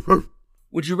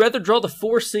 Would you rather draw the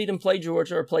 4 seed and play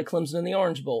Georgia or play Clemson in the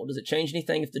Orange Bowl? Does it change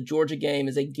anything if the Georgia game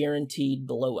is a guaranteed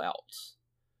blowout?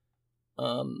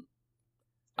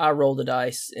 I roll the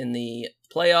dice in the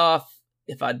playoff.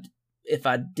 If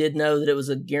I did know that it was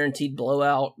a guaranteed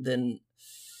blowout, then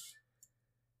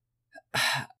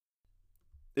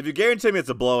if you guarantee me it's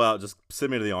a blowout, just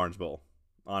send me to the Orange Bowl,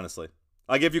 honestly.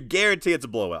 Like, if you guarantee it's a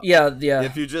blowout. Yeah.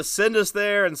 If you just send us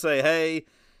there and say, hey,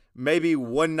 maybe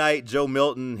one night Joe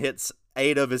Milton hits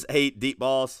 8 of his 8 deep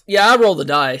balls. Yeah, I roll the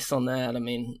dice on that. I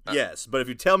mean. Yes, but if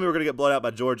you tell me we're going to get blown out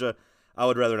by Georgia, I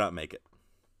would rather not make it.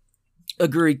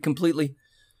 Agreed, completely.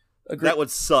 Agreed. That would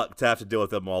suck to have to deal with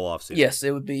them all offseason. Yes,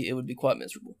 it would be quite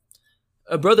miserable.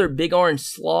 Brother Big Orange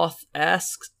Sloth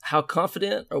asks, how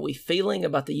confident are we feeling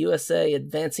about the USA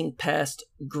advancing past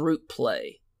group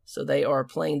play? So they are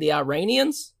playing the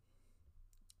Iranians?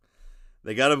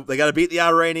 They gotta beat the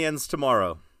Iranians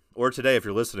tomorrow. Or today if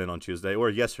you're listening on Tuesday. Or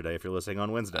yesterday if you're listening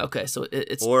on Wednesday. Okay, so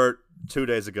it's... Or 2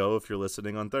 days ago if you're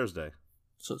listening on Thursday.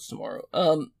 So it's tomorrow.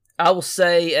 I will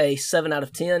say a 7 out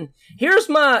of 10. Here's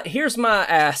my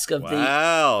ask of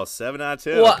Wow, 7 out of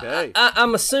 10. Well, okay.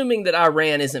 I'm assuming that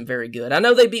Iran isn't very good. I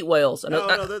know they beat Wales.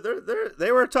 No,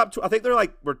 they were top. I think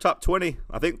we're top 20.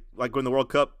 I think like when the World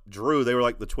Cup drew, they were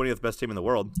like the 20th best team in the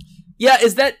world. Yeah,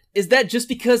 is that just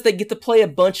because they get to play a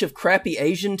bunch of crappy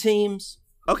Asian teams?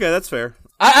 Okay, that's fair.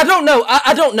 I don't know.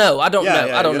 I don't know. I don't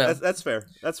know. That's fair.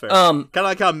 Kind of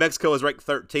like how Mexico is ranked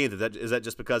 13th. Is that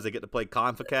just because they get to play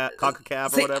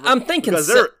CONCACAF or whatever? I'm thinking because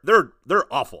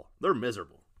they're awful. They're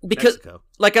miserable. Because Mexico.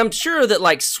 Like I'm sure that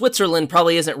like Switzerland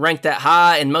probably isn't ranked that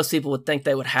high, and most people would think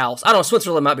they would house. I don't know.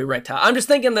 Switzerland might be ranked high. I'm just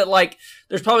thinking that like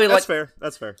there's probably That's fair.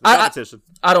 Competition.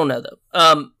 I don't know though.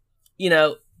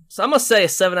 So I'm gonna say a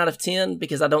 7 out of 10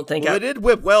 because I don't think they did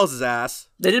whip Wales' ass.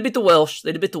 They did beat the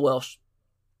Welsh.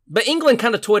 But England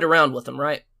kind of toyed around with them,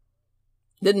 right?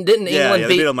 Didn't England beat?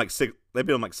 They beat them like 6. They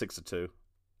beat them like 6-2.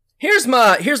 Here's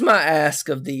my ask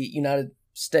of the United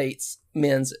States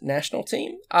men's national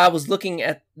team. I was looking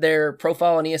at their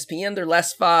profile on ESPN. Their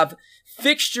last 5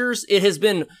 fixtures, it has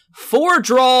been 4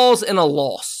 draws and a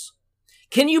loss.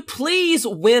 Can you please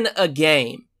win a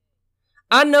game?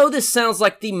 I know this sounds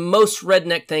like the most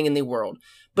redneck thing in the world,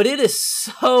 but it is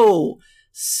so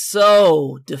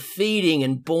defeating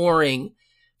and boring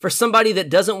for somebody that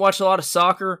doesn't watch a lot of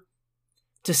soccer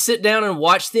to sit down and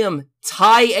watch them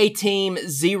tie a team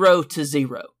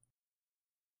 0-0.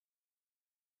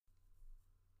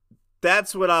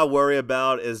 That's what I worry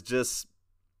about, is just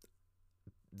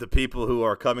the people who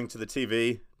are coming to the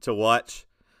TV to watch.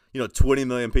 20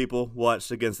 million people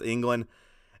watched against England.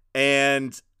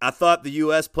 And I thought the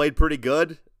U.S. played pretty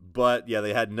good, but yeah,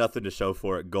 they had nothing to show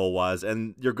for it goal-wise.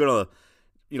 And you're going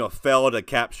to, fail to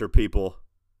capture people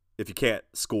if you can't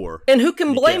score. And who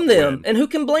can blame them? And who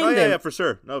can blame them? Yeah, for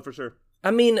sure. No, for sure.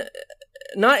 I mean,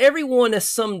 not everyone is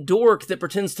some dork that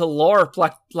pretends to LARP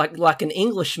like an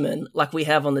Englishman like we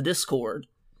have on the Discord.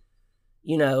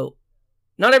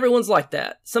 Not everyone's like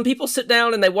that. Some people sit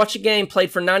down and they watch a game played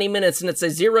for 90 minutes and it's a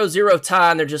 0-0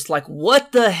 tie and they're just like,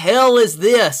 what the hell is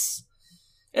this?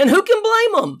 And who can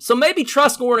blame them? So maybe try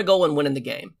scoring a goal and winning the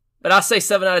game. But I say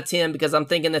 7 out of 10 because I'm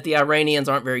thinking that the Iranians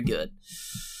aren't very good.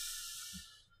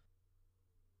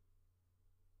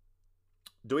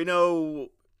 Do we know,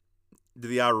 do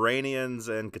the Iranians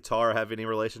and Qatar have any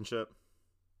relationship?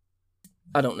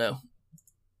 I don't know.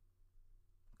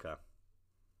 Okay.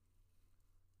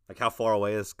 Like, how far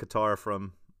away is Qatar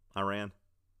from Iran?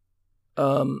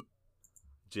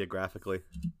 Geographically?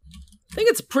 I think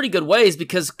it's a pretty good ways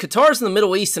because Qatar's in the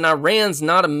Middle East and Iran's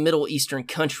not a Middle Eastern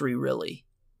country, really.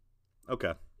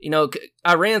 Okay.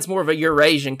 Iran's more of a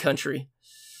Eurasian country.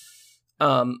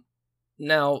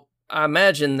 Now, I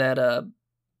imagine that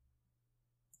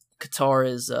Qatar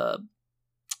is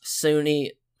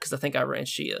Sunni, because I think Iran's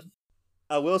Shia.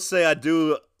 I will say I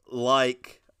do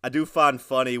find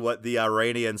funny what the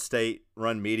Iranian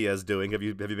state-run media is doing. Have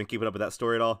you been keeping up with that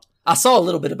story at all? I saw a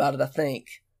little bit about it, I think.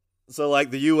 So,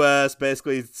 the U.S.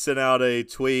 basically sent out a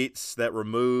tweet that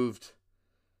removed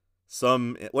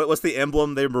what's the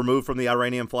emblem they removed from the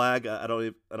Iranian flag? I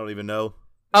don't even know.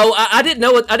 Oh, I didn't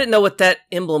know what that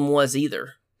emblem was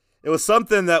either. It was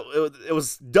something that it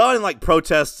was done in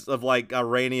protests of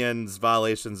Iranians'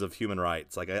 violations of human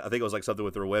rights. I think it was something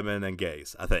with their women and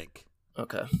gays, I think.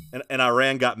 Okay. And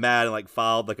Iran got mad and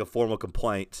filed a formal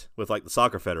complaint with the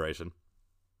Soccer Federation.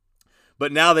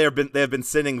 But now they have been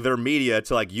sending their media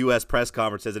to U.S. press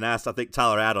conferences and asked, I think,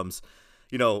 Tyler Adams,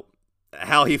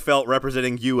 how he felt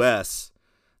representing the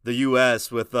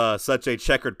U.S. with such a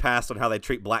checkered past on how they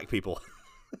treat black people.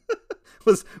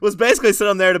 was basically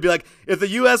sitting there to be like, if the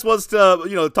U.S. wants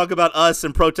to, talk about us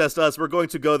and protest us, we're going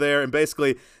to go there and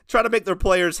basically try to make their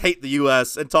players hate the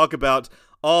U.S. and talk about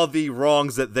all the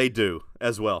wrongs that they do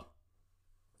as well.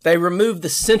 They removed the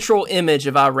central image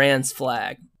of Iran's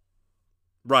flag.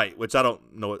 Right, which I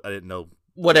don't know. I didn't know.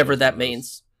 Whatever that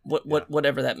means.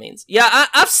 Whatever that means. Yeah,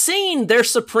 I've seen their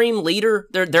supreme leader,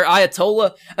 their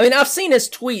Ayatollah. I mean, I've seen his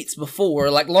tweets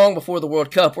before, long before the World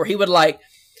Cup, where he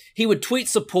would tweet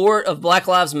support of Black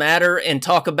Lives Matter and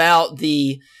talk about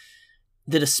the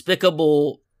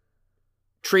despicable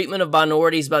treatment of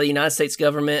minorities by the United States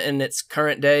government in its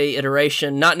current day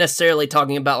iteration. Not necessarily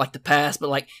talking about the past,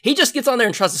 but he just gets on there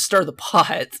and tries to stir the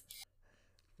pot.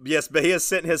 Yes, but he has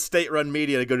sent his state-run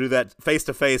media to go do that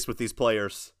face-to-face with these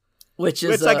players. Which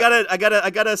is I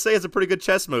gotta say is a pretty good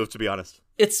chess move, to be honest.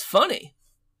 It's funny.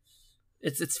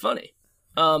 It's funny.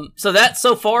 So that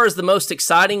so far is the most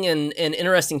exciting and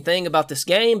interesting thing about this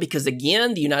game because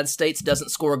again, the United States doesn't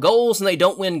score goals and they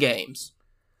don't win games.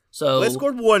 So they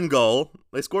scored one goal.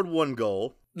 They scored one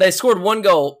goal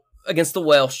against the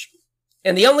Welsh.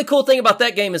 And the only cool thing about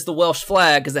that game is the Welsh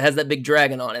flag because it has that big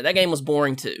dragon on it. That game was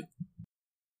boring too.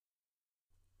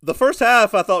 The first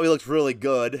half, I thought we looked really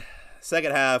good.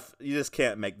 Second half, you just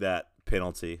can't make that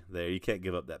penalty there. You can't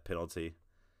give up that penalty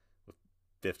with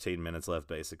 15 minutes left,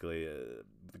 basically.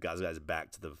 The guy's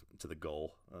back to the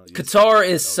goal. Qatar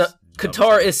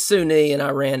is Sunni and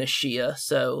Iran is Shia,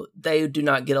 so they do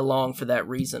not get along for that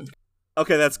reason.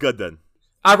 Okay, that's good then.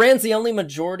 Iran's the only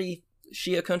majority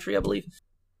Shia country, I believe.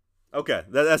 Okay,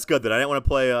 that's good then. I didn't want to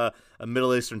play a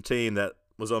Middle Eastern team that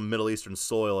was on Middle Eastern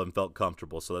soil and felt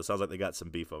comfortable, so that sounds like they got some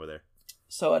beef over there.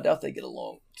 So I doubt they get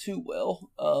along too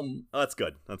well. Oh, that's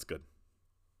good. That's good.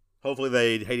 Hopefully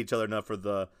they hate each other enough for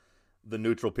the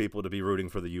neutral people to be rooting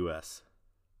for the U.S.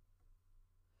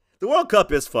 The World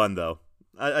Cup is fun, though.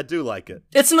 I do like it.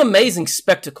 It's an amazing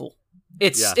spectacle.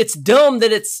 It's dumb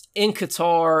that it's in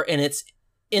Qatar and it's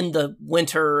in the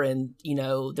winter and,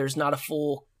 there's not a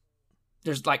full...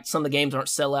 There's some of the games aren't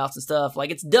sellouts and stuff.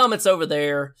 It's dumb it's over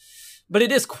there, but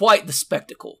it is quite the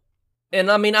spectacle. And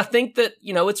I mean, I think that,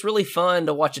 it's really fun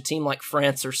to watch a team like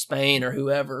France or Spain or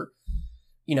whoever,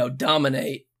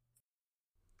 dominate.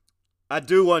 I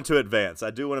do want to advance.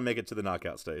 I do want to make it to the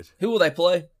knockout stage. Who will they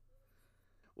play?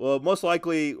 Well, most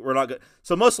likely we're not good.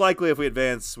 So most likely if we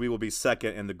advance, we will be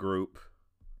second in the group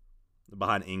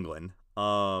behind England.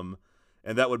 And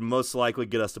that would most likely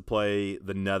get us to play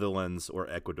the Netherlands or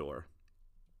Ecuador.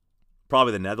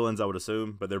 Probably the Netherlands, I would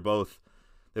assume, but they both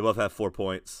have 4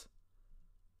 points.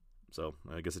 So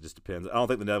I guess it just depends. I don't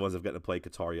think the Netherlands have gotten to play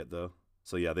Qatar yet, though.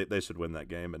 So yeah, they should win that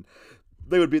game, and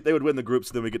they would win the group,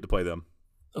 so then we get to play them.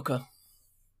 Okay.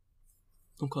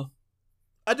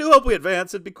 I do hope we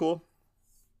advance. It'd be cool.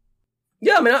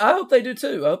 Yeah, I mean, I hope they do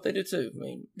too. I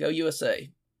mean, go USA.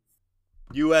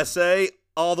 USA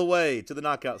all the way to the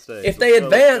knockout stage. If they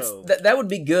advance, that would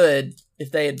be good.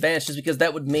 If they advance, just because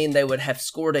that would mean they would have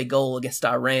scored a goal against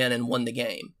Iran and won the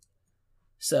game.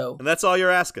 So, and that's all you're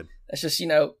asking. That's just,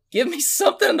 give me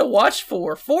something to watch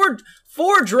for. Four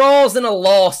draws and a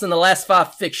loss in the last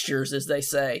 5 fixtures, as they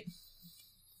say.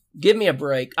 Give me a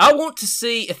break. I want to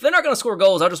see, if they're not going to score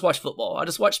goals, I'll just watch football. I'll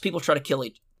just watch people try to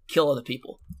kill other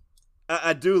people.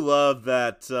 I do love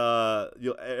that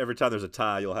every time there's a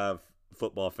tie, you'll have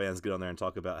football fans get on there and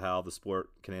talk about how the sport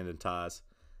can end in ties.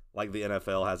 Like the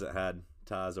NFL hasn't had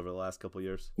ties over the last couple of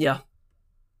years. Yeah.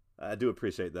 I do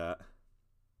appreciate that.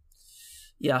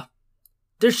 Yeah.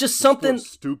 There's just something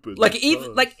stupid. Like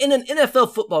in an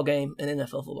NFL football game, in an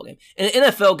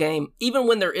NFL game, even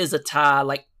when there is a tie,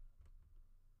 like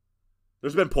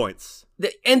there's been points.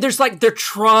 And there's like, they're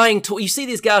trying to, you see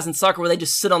these guys in soccer where they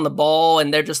just sit on the ball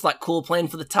and they're just like cool playing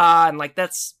for the tie. And like,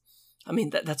 that's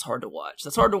hard to watch.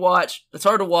 That's hard to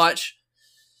watch.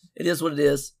 It is what it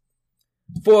is.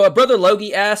 For Brother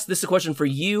Logie asked, this is a question for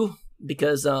you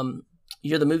because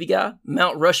you're the movie guy.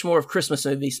 Mount Rushmore of Christmas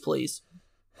movies, please.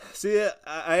 See,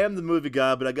 I am the movie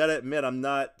guy, but I gotta admit, I'm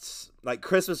not, like,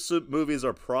 Christmas movies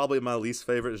are probably my least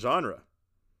favorite genre.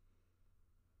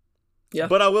 Yeah.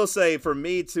 But I will say, for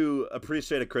me to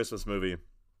appreciate a Christmas movie,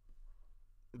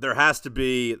 there has to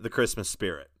be the Christmas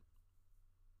spirit.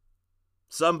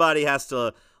 Somebody has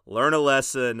to learn a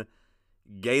lesson,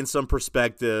 gain some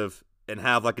perspective, and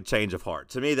have like a change of heart.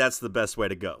 To me, that's the best way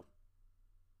to go.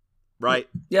 Right?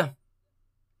 Yeah.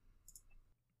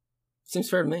 Seems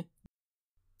fair to me.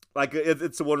 Like,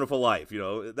 It's a Wonderful Life,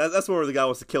 That's where the guy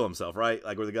wants to kill himself, right?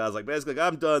 Like, where the guy's like, basically,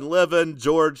 I'm done living.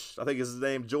 George, I think is his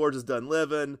name. George is done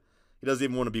living. He doesn't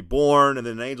even want to be born. And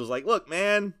then the angel's like, look,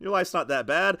 man, your life's not that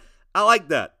bad. I like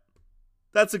that.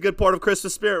 That's a good part of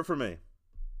Christmas spirit for me.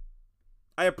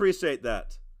 I appreciate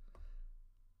that.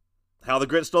 How the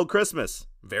Grinch Stole Christmas.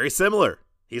 Very similar.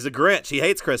 He's a Grinch. He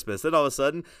hates Christmas. Then all of a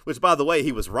sudden, which, by the way,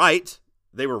 he was right.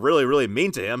 They were really, really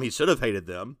mean to him. He should have hated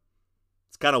them.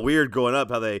 It's kind of weird growing up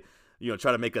how they,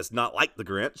 try to make us not like the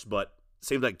Grinch, but it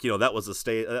seems like, that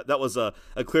was a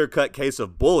clear-cut case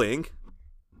of bullying.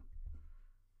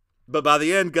 But by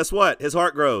the end, guess what? His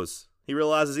heart grows. He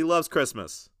realizes he loves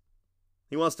Christmas.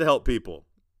 He wants to help people.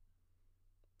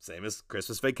 Same as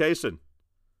Christmas Vacation.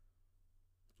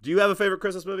 Do you have a favorite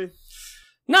Christmas movie?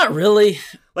 Not really.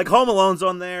 Like Home Alone's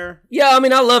on there. Yeah, I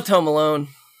mean, I loved Home Alone.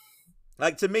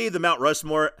 Like, to me, the Mount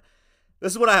Rushmore,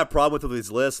 this is what I have a problem with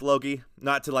these lists, Logie.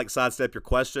 Not to, like, sidestep your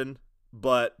question,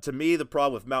 but to me, the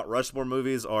problem with Mount Rushmore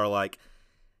movies are, like,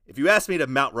 if you ask me to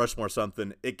Mount Rushmore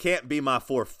something, it can't be my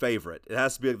 4 favorite. It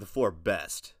has to be like the 4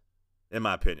 best, in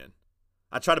my opinion.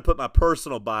 I try to put my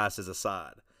personal biases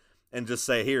aside and just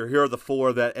say, here are the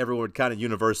 4 that everyone would kind of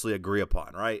universally agree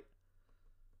upon, right?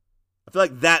 I feel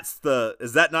like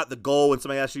is that not the goal when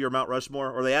somebody asks you your Mount Rushmore?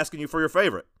 Or are they asking you for your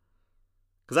favorite?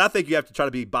 Because I think you have to try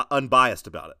to be unbiased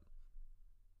about it.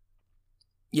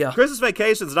 Yeah. Christmas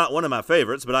Vacation's not one of my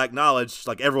favorites, but I acknowledge,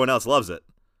 like, everyone else loves it.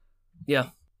 Yeah.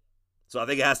 So I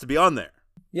think it has to be on there.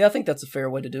 Yeah, I think that's a fair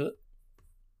way to do it.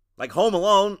 Like Home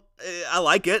Alone, I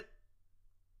like it.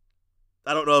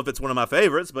 I don't know if it's one of my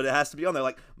favorites, but it has to be on there.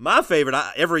 Like, my favorite,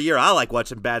 every year I like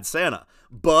watching Bad Santa.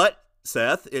 But,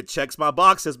 Seth, it checks my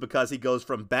boxes because he goes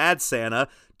from Bad Santa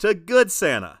to Good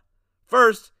Santa.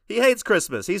 First, he hates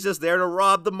Christmas. He's just there to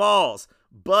rob the malls.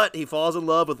 But he falls in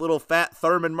love with little fat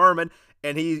Thurman Merman,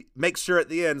 and he makes sure at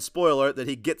the end, spoiler, that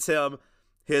he gets him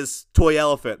his toy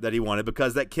elephant that he wanted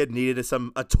because that kid needed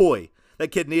a toy.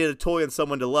 That kid needed a toy and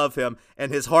someone to love him,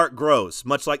 and his heart grows,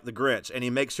 much like the Grinch, and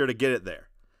he makes sure to get it there.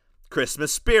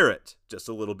 Christmas spirit, just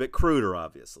a little bit cruder,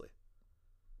 obviously.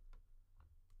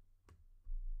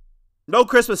 No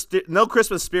Christmas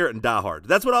spirit in Die Hard.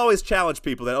 That's what I always challenge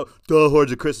people that, Die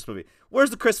Hard's a Christmas movie. Where's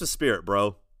the Christmas spirit,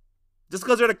 bro? Just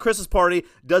because they're at a Christmas party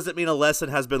doesn't mean a lesson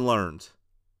has been learned.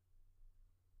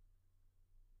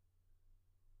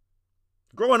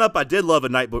 Growing up, I did love A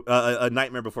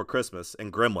Nightmare Before Christmas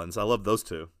and Gremlins. I love those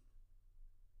 2.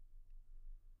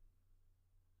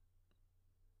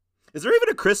 Is there even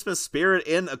a Christmas spirit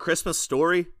in A Christmas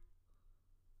Story?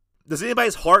 Does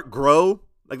anybody's heart grow?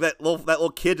 Like that little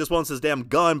kid just wants his damn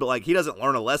gun, but like he doesn't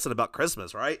learn a lesson about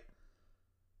Christmas, right?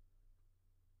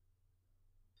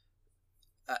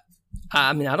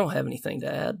 I mean, I don't have anything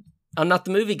to add. I'm not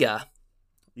the movie guy.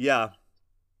 Yeah,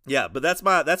 but that's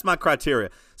my criteria.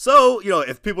 So,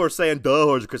 if people are saying Die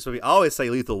Hard's a Christmas movie, I always say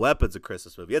Lethal Weapon's a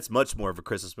Christmas movie. It's much more of a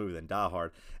Christmas movie than Die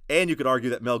Hard. And you could argue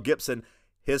that Mel Gibson,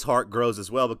 his heart grows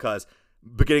as well because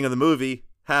beginning of the movie,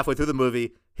 halfway through the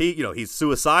movie, he's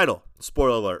suicidal. Spoiler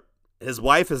alert. His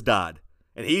wife has died.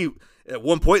 And he, at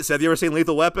one point, said, "Have you ever seen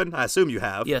Lethal Weapon?" I assume you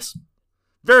have. Yes.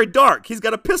 Very dark. He's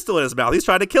got a pistol in his mouth. He's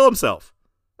trying to kill himself.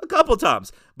 A couple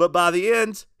times. But by the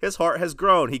end, his heart has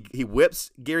grown. He whips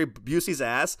Gary Busey's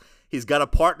ass. He's got a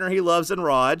partner he loves in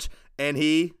Raj. And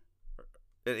he's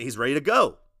ready to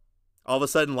go. All of a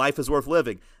sudden, life is worth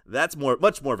living. That's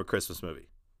much more of a Christmas movie.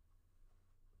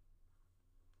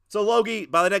 So, Logie,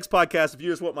 by the next podcast, if you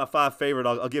just want my 5 favorite,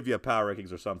 I'll give you a power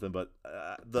rankings or something. But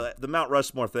the Mount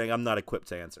Rushmore thing, I'm not equipped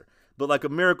to answer. But like A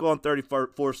Miracle on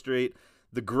 34th Street,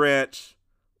 The Grinch,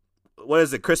 what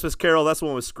is it, Christmas Carol? That's the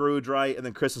one with Scrooge, right? And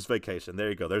then Christmas Vacation. There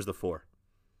you go. There's the 4.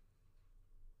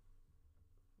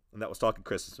 And that was Talking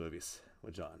Christmas Movies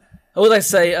with John. I would like to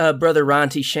say Brother Ryan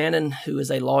T. Shannon, who is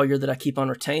a lawyer that I keep on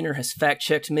retainer, has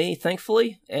fact-checked me,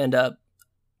 thankfully. And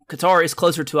Qatar is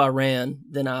closer to Iran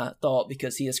than I thought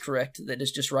because he is correct that it's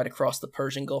just right across the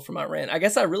Persian Gulf from Iran. I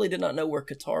guess I really did not know where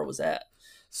Qatar was at.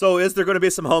 So is there going to be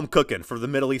some home cooking for the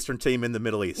Middle Eastern team in the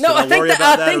Middle East? No, I think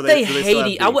they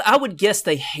hate. I would guess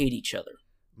they hate each other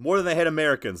more than they hate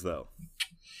Americans, though.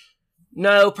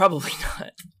 No, probably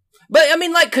not. But I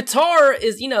mean, like Qatar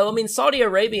is, Saudi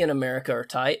Arabia and America are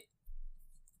tight,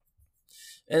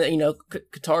 and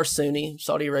Qatar's Sunni,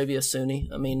 Saudi Arabia Sunni.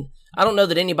 I mean, I don't know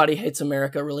that anybody hates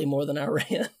America really more than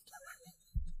Iran.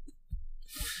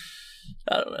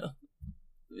 I don't know.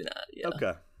 Yeah.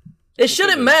 Okay. It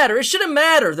shouldn't matter. It shouldn't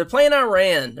matter. They're playing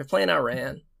Iran.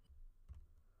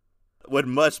 Would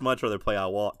much rather play I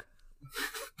Walk.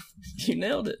 You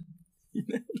nailed it.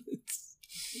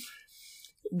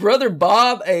 Brother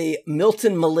Bob, a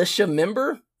Milton Militia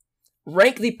member,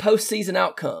 rank the postseason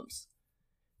outcomes.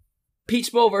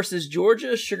 Peach Bowl versus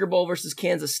Georgia, Sugar Bowl versus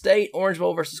Kansas State, Orange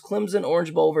Bowl versus Clemson,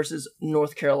 Orange Bowl versus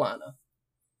North Carolina.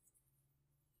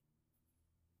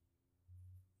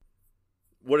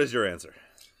 What is your answer?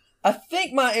 I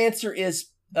think my answer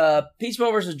is Peach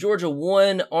Bowl versus Georgia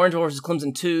 1, Orange Bowl versus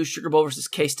Clemson 2, Sugar Bowl versus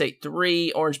K-State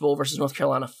 3, Orange Bowl versus North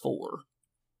Carolina 4.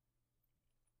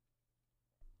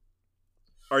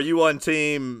 Are you on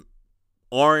team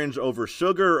Orange over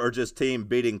Sugar or just team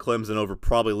beating Clemson over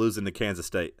probably losing to Kansas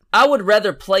State? I would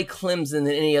rather play Clemson than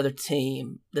any other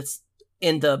team that's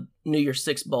in the New Year's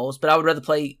Six Bowls, but I would rather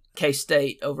play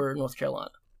K-State over North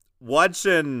Carolina.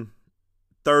 Watching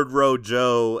Third Row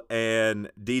Joe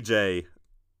and DJ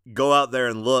go out there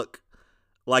and look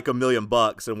like $1 million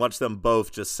and watch them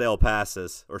both just sail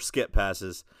passes or skip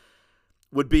passes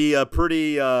would be a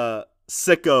pretty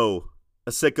sicko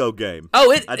game.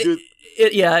 Oh, it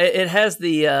has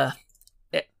the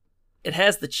it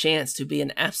has the chance to be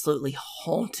an absolutely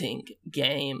haunting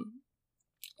game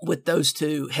with those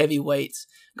two heavyweights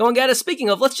going at it. Speaking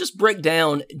of, let's just break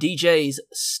down DJ's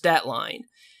stat line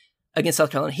against South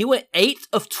Carolina. He went 8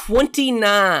 of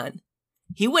 29.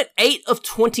 He went 8 of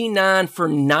 29 for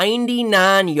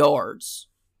 99 yards.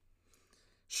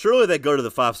 Surely they go to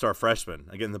the 5-star freshman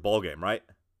again in the bowl game, right?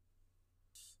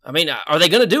 I mean, are they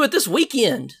going to do it this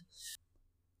weekend?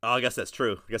 Oh, I guess that's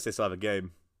true. I guess they still have a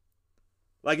game.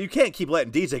 Like, you can't keep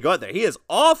letting DJ go out there. He is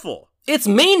awful. It's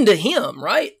mean to him,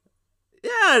 right?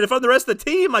 Yeah, and if I'm the rest of the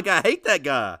team, like, I hate that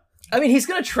guy. I mean, he's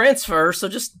going to transfer, so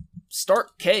just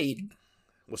start Cade.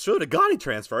 Well, sure to God he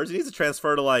transfers. He needs to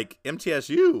transfer to, like,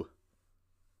 MTSU.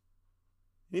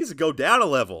 He needs to go down a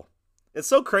level. It's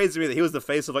so crazy to me that he was the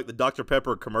face of, like, the Dr.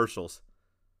 Pepper commercials.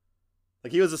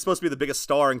 Like, he was supposed to be the biggest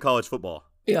star in college football.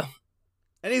 Yeah.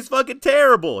 And he's fucking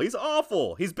terrible. He's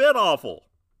awful. He's been awful.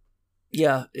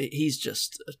 Yeah, he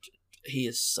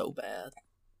is so bad.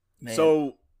 Man.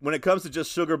 So, when it comes to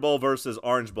just Sugar Bowl versus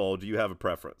Orange Bowl, do you have a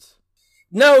preference?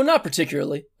 No, not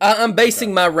particularly. I'm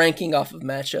basing my ranking off of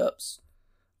matchups.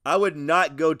 I would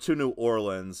not go to New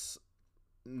Orleans.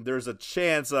 There's a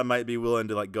chance I might be willing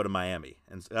to like go to Miami,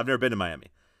 and I've never been to Miami.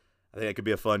 I think it could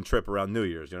be a fun trip around New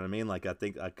Year's. You know what I mean? Like I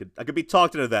think I could be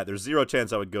talked into that. There's zero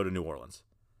chance I would go to New Orleans.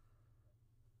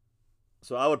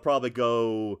 So I would probably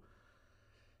go.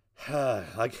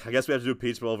 I guess we have to do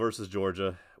Peach Bowl versus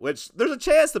Georgia, which there's a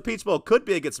chance the Peach Bowl could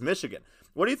be against Michigan.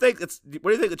 What do you think? What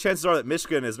do you think the chances are that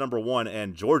Michigan is number 1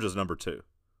 and Georgia's number 2?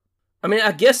 I mean,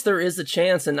 I guess there is a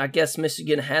chance, and I guess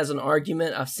Michigan has an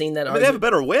argument. I've seen that I mean, they have a argument.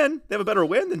 better win. They have a better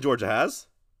win than Georgia has.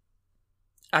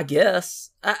 I guess.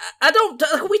 I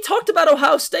don't. We talked about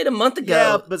Ohio State a month ago.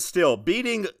 Yeah, but still,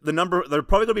 beating the number, they're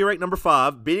probably going to be ranked number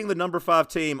 5. Beating the number 5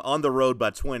 team on the road by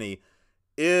 20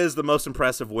 is the most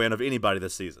impressive win of anybody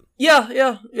this season.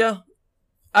 Yeah.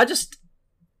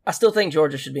 I still think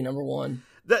Georgia should be number 1.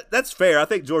 That's fair. I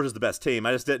think Georgia's the best team.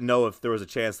 I just didn't know if there was a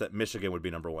chance that Michigan would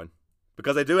be number 1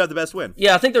 because they do have the best win.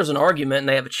 Yeah, I think there's an argument, and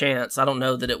they have a chance. I don't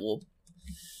know that it will.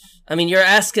 I mean, you're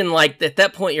asking, like, at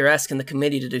that point, you're asking the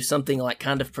committee to do something, like,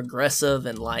 kind of progressive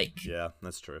and, like... Yeah,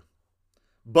 that's true.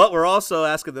 But we're also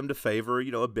asking them to favor,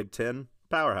 a Big Ten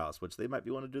powerhouse, which they might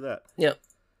be wanting to do that. Yep.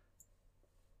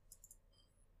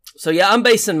 So, yeah, I'm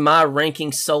basing my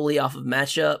ranking solely off of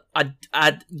matchup.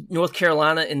 North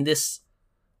Carolina in this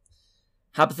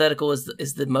hypothetical is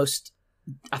the most...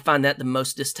 I find that the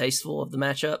most distasteful of the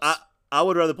matchups. I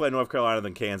would rather play North Carolina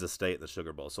than Kansas State in the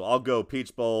Sugar Bowl. So I'll go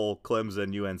Peach Bowl,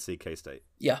 Clemson, UNC, K-State.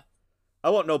 Yeah.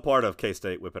 I want no part of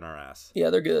K-State whipping our ass. Yeah,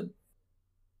 they're good.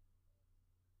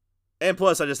 And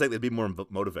plus, I just think they'd be more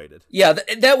motivated. Yeah,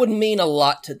 that would mean a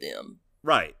lot to them.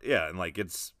 Right, yeah. And,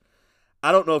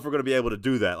 I don't know if we're going to be able to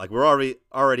do that. Like, we're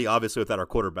already obviously without our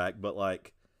quarterback, but,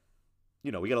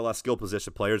 we got a lot of skill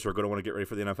position players who are going to want to get ready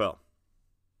for the NFL.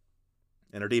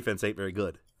 And our defense ain't very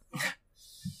good.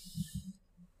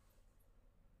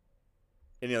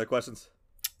 Any other questions?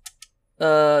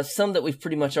 Some that we've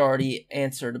pretty much already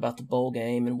answered about the bowl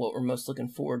game and what we're most looking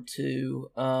forward to.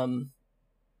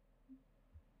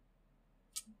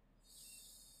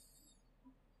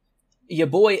 Your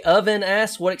boy Oven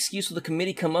asks, what excuse will the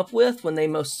committee come up with when they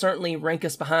most certainly rank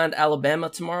us behind Alabama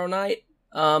tomorrow night?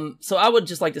 So I would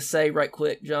just like to say right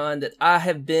quick, John, that I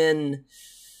have been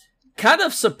kind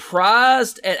of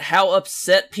surprised at how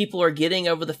upset people are getting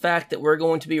over the fact that we're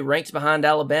going to be ranked behind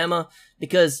Alabama,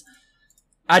 because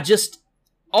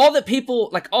all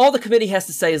the committee has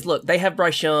to say is, look, they have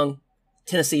Bryce Young,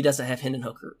 Tennessee doesn't have Hendon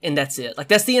Hooker, and that's it. Like,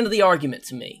 that's the end of the argument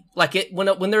to me. Like,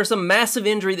 when there's a massive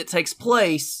injury that takes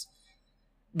place,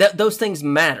 those things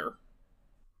matter.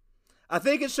 I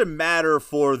think it should matter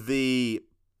for the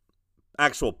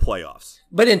actual playoffs.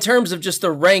 But in terms of just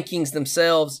the rankings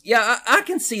themselves, yeah, I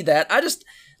can see that. I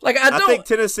think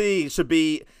Tennessee should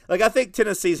be I think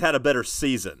Tennessee's had a better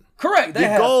season. Correct.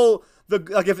 It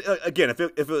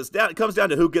comes down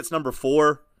to who gets number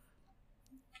 4,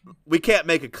 we can't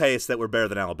make a case that we're better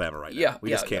than Alabama right now. Yeah, we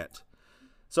just can't.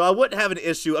 So I wouldn't have an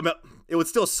issue. I mean, it would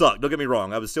still suck. Don't get me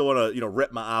wrong. I would still want to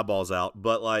rip my eyeballs out.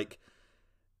 But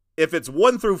if it's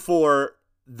 1 through 4.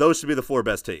 Those should be the 4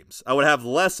 best teams. I would have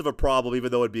less of a problem,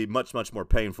 even though it'd be much, much more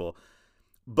painful.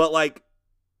 But,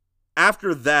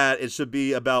 after that, it should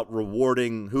be about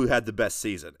rewarding who had the best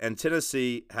season. And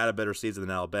Tennessee had a better season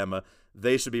than Alabama.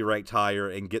 They should be ranked higher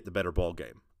and get the better bowl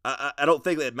game. I don't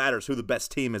think that it matters who the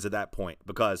best team is at that point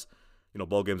because,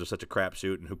 bowl games are such a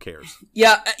crapshoot, and who cares?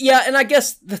 Yeah, and I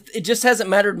guess it just hasn't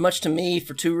mattered much to me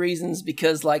for 2 reasons.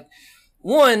 Because,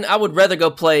 one, I would rather go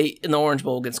play in the Orange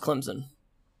Bowl against Clemson.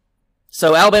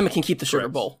 So Alabama can keep the Sugar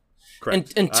Bowl.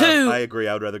 Correct. And 2... I agree.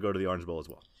 I would rather go to the Orange Bowl as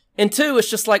well. And 2, it's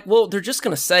just they're just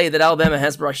going to say that Alabama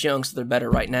has Bryce Young, so they're better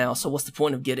right now. So what's the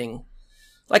point of getting...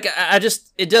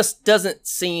 it just doesn't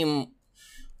seem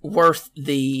worth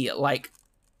the,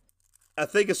 I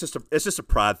think it's just a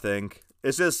pride thing.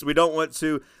 It's just we don't want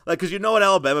to... because what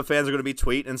Alabama fans are going to be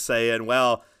tweeting and saying,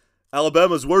 well...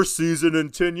 Alabama's worst season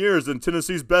in 10 years and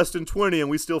Tennessee's best in 20, and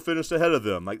we still finished ahead of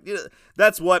them.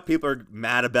 That's what people are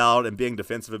mad about and being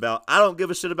defensive about. I don't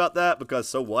give a shit about that because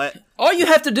so what? All you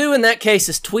have to do in that case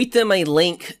is tweet them a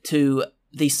link to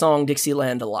the song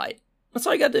Dixieland Delight. That's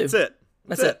all you got to do.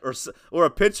 That's it. Or a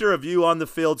picture of you on the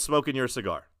field smoking your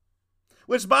cigar.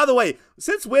 Which, by the way,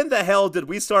 since when the hell did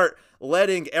we start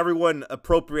letting everyone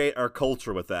appropriate our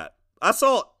culture with that? I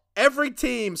saw every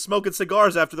team smoking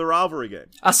cigars after the rivalry game.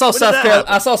 I saw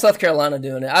South Carolina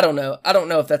doing it. I don't know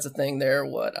if that's a thing there or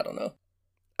what. I don't know.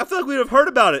 I feel like we'd have heard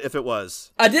about it if it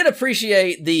was. I did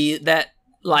appreciate that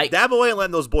Dabo ain't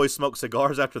letting those boys smoke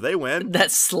cigars after they win. That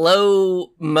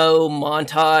slow-mo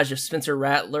montage of Spencer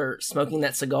Rattler smoking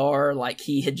that cigar like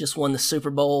he had just won the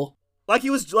Super Bowl. Like he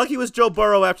was Joe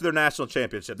Burrow after their national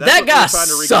championship. That guy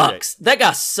sucks. That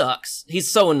guy sucks. He's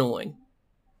so annoying.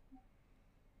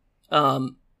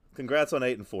 Congrats on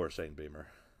 8-4, Shane Beamer.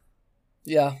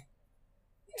 Yeah.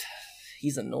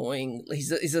 He's annoying.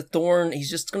 He's a thorn. He's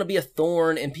just going to be a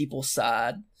thorn in people's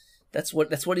side. That's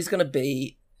what he's going to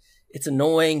be. It's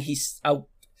annoying. He's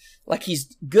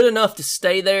good enough to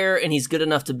stay there, and he's good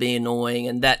enough to be annoying,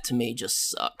 and that to me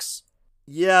just sucks.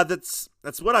 Yeah, that's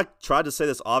what I tried to say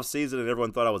this offseason, and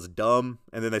everyone thought I was dumb,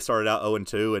 and then they started out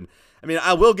 0-2, and I mean,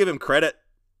 I will give him credit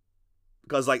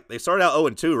because, like, they started out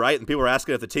 0-2, right? And people were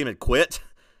asking if the team had quit.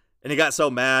 And he got so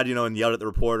mad, and yelled at the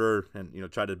reporter and,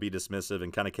 tried to be dismissive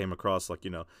and kind of came across like,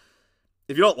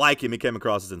 if you don't like him, he came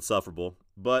across as insufferable.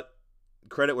 But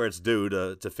credit where it's due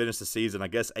to finish the season, I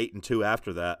guess 8-2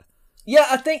 after that. Yeah,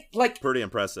 I think, like, pretty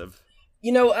impressive.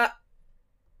 I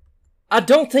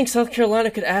don't think South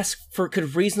Carolina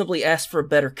could reasonably ask for a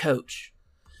better coach.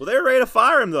 Well, they were ready to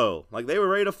fire him, though. Like, they were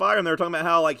ready to fire him. They were talking about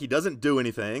how, like, he doesn't do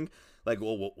anything. Like,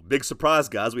 well, big surprise,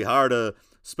 guys. We hired a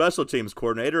special teams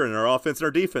coordinator, and our offense and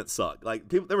our defense suck. Like,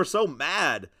 they were so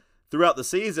mad throughout the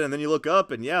season, and then you look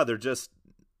up, and yeah, they're just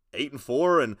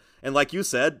 8-4, and like you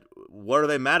said, what are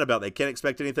they mad about? They can't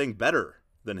expect anything better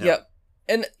than him. Yeah,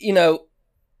 and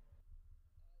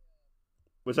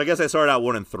which I guess they started out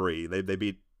 1-3. They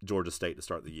beat Georgia State to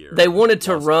start the year. They wanted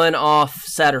to run off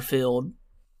Satterfield.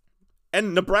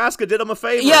 And Nebraska did them a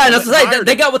favor. Yeah, and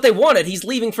they got what they wanted. He's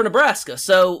leaving for Nebraska.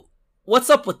 So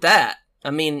what's up with that? I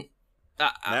mean,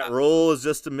 Matt Rule is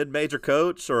just a mid-major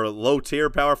coach or a low-tier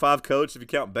Power 5 coach if you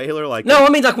count Baylor. Like, no, I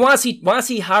mean, like, why is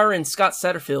he hiring Scott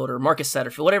Satterfield or Marcus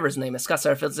Satterfield, whatever his name is? Scott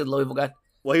Satterfield's the Louisville guy.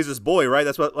 Well, he's his boy, right?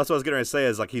 That's what I was getting ready to say.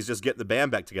 Is like he's just getting the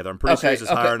band back together. I'm pretty sure he's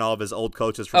just hiring all of his old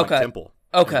coaches from like Temple,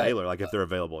 and Baylor, like if they're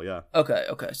available. Yeah.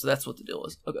 Okay. So that's what the deal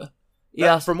is. Okay.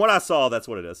 Yeah. From what I saw, that's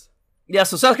what it is. Yeah.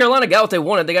 So South Carolina got what they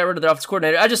wanted. They got rid of their offensive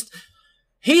coordinator.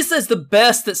 He says the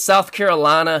best that South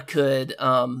Carolina could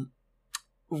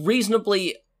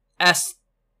reasonably ask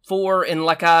for, and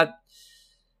like I'd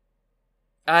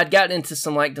gotten into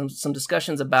some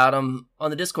discussions about him on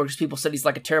the Discord because people said he's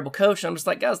like a terrible coach, and I'm just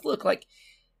like, guys, look, like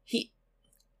he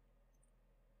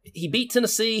beat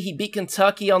Tennessee, he beat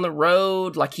Kentucky on the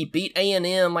road, like he beat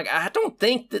A&M. Like, I don't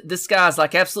think that this guy's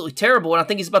like absolutely terrible, and I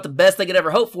think he's about the best they could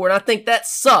ever hope for, and I think that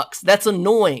sucks. That's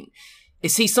annoying.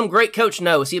 Is he some great coach?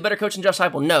 No. Is he a better coach than Josh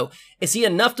Heupel? No. Is he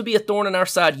enough to be a thorn in our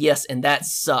side? Yes, and that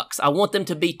sucks. I want them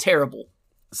to be terrible.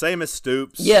 Same as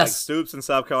Stoops. Yes. Like Stoops and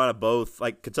South Carolina both,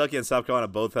 like Kentucky and South Carolina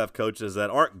both have coaches that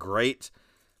aren't great,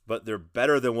 but they're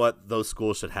better than what those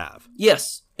schools should have.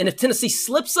 Yes. And if Tennessee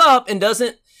slips up and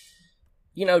doesn't,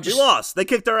 just... They lost. They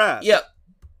kicked their ass. Yep.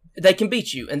 They can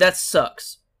beat you, and that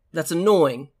sucks. That's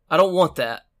annoying. I don't want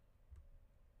that.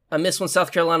 I miss when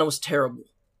South Carolina was terrible.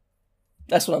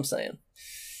 That's what I'm saying.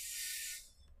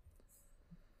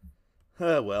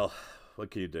 Well,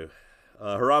 what can you do?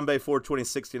 Harambe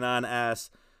 42069 asks,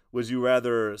 would you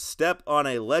rather step on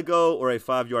a Lego or a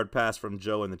 5-yard pass from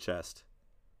Joe in the chest?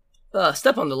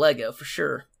 Step on the Lego, for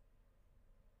sure.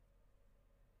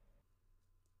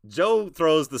 Joe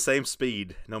throws the same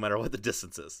speed no matter what the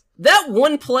distance is. That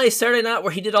one play Saturday night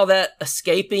where he did all that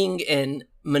escaping and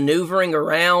maneuvering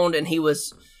around, and he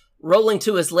was rolling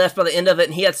to his left by the end of it,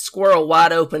 and he had Squirrel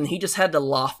wide open. He just had to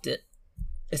loft it.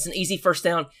 It's an easy first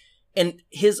down. And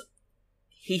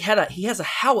he has a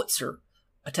howitzer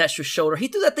attached to his shoulder. He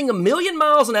threw that thing 1,000,000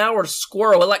 miles an hour to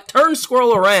Squirrel. It like turned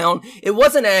Squirrel around. It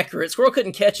wasn't accurate. Squirrel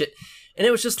couldn't catch it. And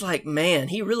it was just like, man,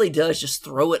 he really does just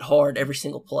throw it hard every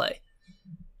single play.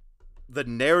 The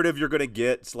narrative you're going to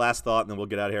get, last thought, and then we'll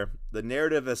get out of here. The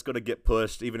narrative that's going to get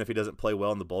pushed, even if he doesn't play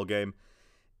well in the bowl game,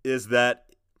 is that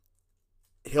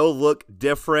he'll look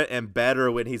different and better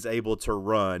when he's able to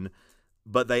run.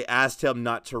 But they asked him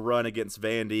not to run against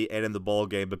Vandy and in the bowl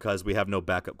game because we have no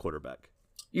backup quarterback.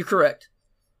 You're correct.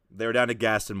 They're down to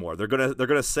Gaston Moore. They're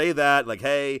gonna say that, like,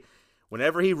 hey,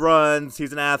 whenever he runs,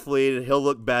 he's an athlete, he'll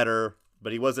look better,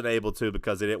 but he wasn't able to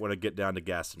because they didn't want to get down to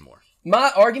Gaston Moore.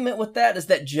 My argument with that is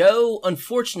that Joe,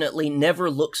 unfortunately,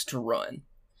 never looks to run.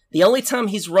 The only time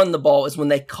he's run the ball is when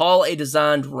they call a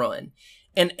designed run.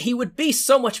 And he would be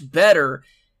so much better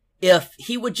if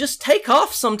he would just take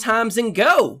off sometimes and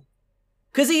go.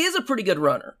 Because he is a pretty good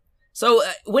runner. So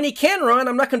when he can run,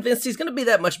 I'm not convinced he's going to be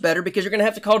that much better because you're going to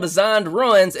have to call designed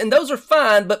runs, and those are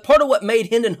fine, but part of what made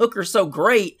Hendon Hooker so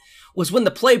great was when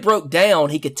the play broke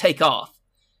down, he could take off.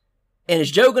 And is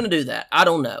Joe going to do that? I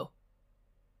don't know.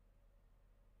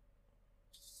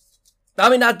 I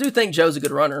mean, I do think Joe's a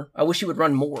good runner. I wish he would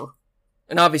run more.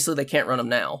 And obviously they can't run him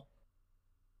now.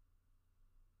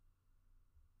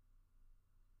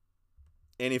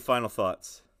 Any final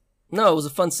thoughts? No, it was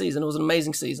a fun season. It was an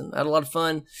amazing season. I had a lot of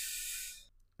fun.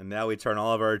 And now we turn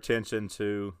all of our attention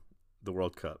to the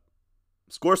World Cup.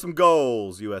 Score some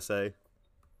goals, USA.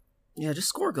 Yeah, just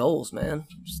score goals, man.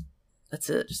 That's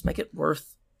it. Just make it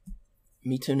worth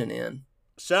me tuning in.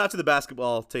 Shout out to the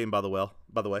basketball team, by the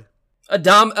way. A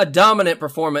dominant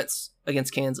performance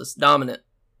against Kansas. Dominant.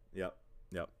 Yep.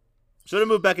 Should have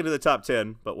moved back into the top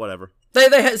 10, but whatever.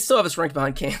 They still have us ranked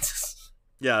behind Kansas.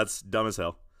 Yeah, it's dumb as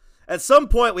hell. At some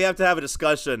point, we have to have a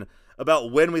discussion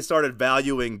about when we started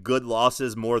valuing good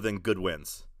losses more than good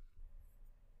wins.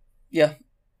 Yeah.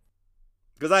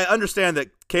 Because I understand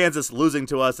that Kansas losing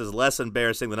to us is less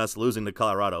embarrassing than us losing to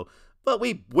Colorado, but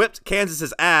we whipped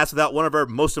Kansas's ass without one of our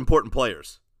most important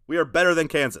players. We are better than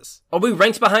Kansas. Are we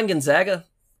ranked behind Gonzaga?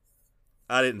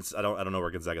 I don't know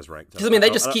where Gonzaga's ranked. Because, I mean, they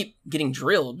just keep getting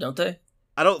drilled, don't they?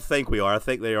 I don't think we are. I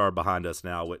think they are behind us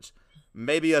now, which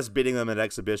maybe us beating them in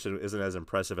exhibition isn't as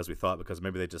impressive as we thought because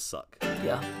maybe they just suck.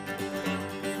 Yeah.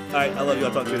 All right, I love you.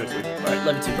 I'll talk to you next week. All right,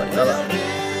 love you too, buddy. Bye-bye.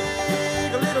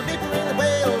 Dig a little deeper in the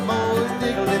well, boys.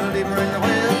 Dig a little deeper in the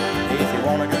well. If you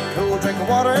want a good cold drink of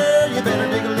water, you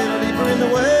better dig a little deeper in the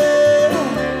well.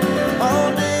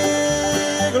 Oh,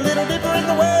 dig a little deeper in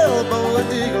the well, boys.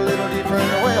 Dig a little deeper in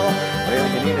the well. Well,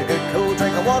 you need a good cold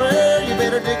drink of water, you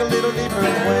better dig a little deeper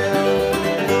in the well.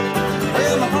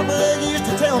 Well, my papa used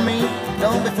to tell me,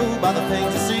 don't be fooled by the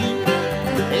things you see.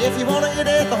 If you want to get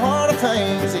at the heart of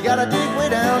things, you gotta dig way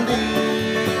down deep.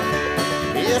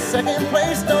 Yeah, second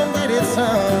place don't get it,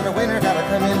 son. The winner gotta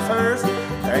come in first.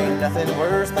 There ain't nothing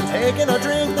worse than taking a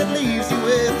drink that leaves you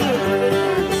with thirst.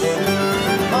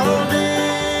 Oh,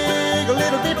 dig a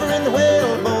little deeper in the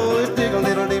well, boys. Dig a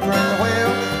little deeper in the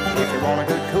well. If you want a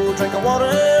good cool drink of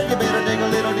water, you better dig a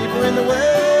little deeper in the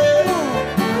well.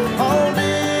 Oh,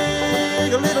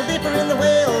 dig a little deeper in the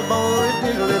well, boys.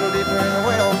 Dig a little deeper in the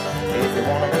well. If you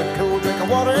want a good cool drink of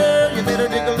water, you better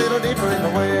dig a little deeper in the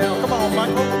well. Come on,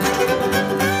 Michael.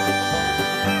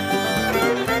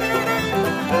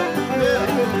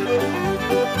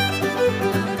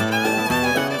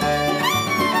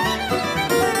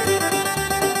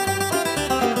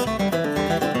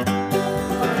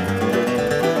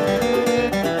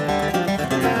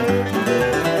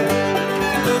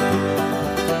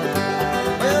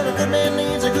 Well, a good man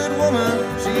needs a good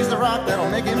woman. She's the rock that'll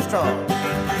make him strong.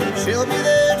 She'll be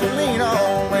there to lean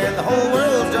on when the whole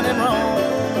world's done him wrong.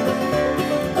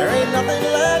 There ain't nothing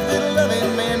like good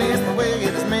loving, man, it's the way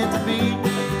it is meant to be.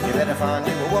 You better find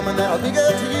you a woman that'll be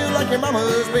good to you like your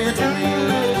mama's been to me.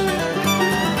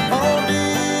 Oh,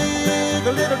 dig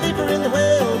a little deeper in the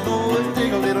well, boys,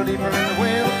 dig a little deeper in the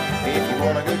well. If you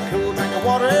want a good cool drink of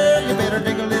water, you better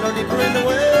dig a little deeper in the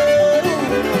well.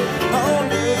 Oh,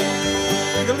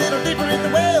 dig a little deeper in the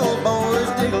well, boys,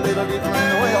 dig a little deeper in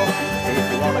the well.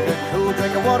 If you want a good cool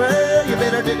drink of water, you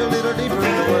better dig a little deeper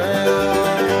in the well.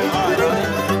 All right, buddy.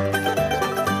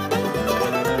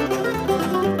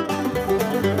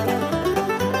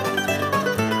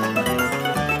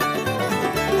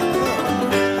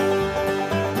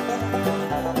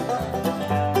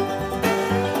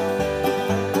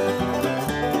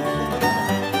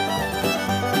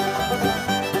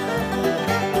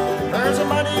 There's a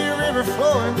mighty river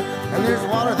flowing, and there's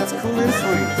water that's cool and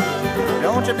sweet.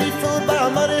 Don't you be fooled by a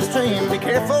muddy stream, be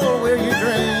careful where you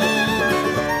drink.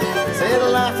 Said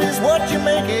life is what you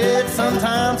make it,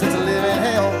 sometimes it's a living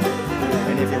hell.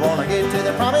 And if you want to get to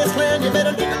the promised land, you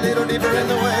better dig a little deeper in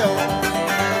the well.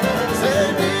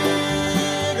 Said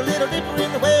dig a little deeper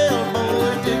in the well,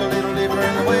 boys, dig a little deeper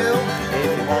in the well.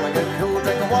 If you want a good cool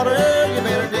drink of water, you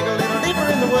better dig a little deeper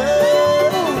in the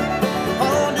well.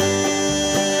 Oh,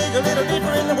 dig a little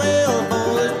deeper in the well,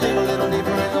 boys, dig a little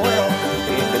deeper in the well.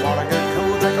 If you want a good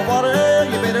cool drink of water,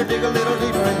 you better dig a little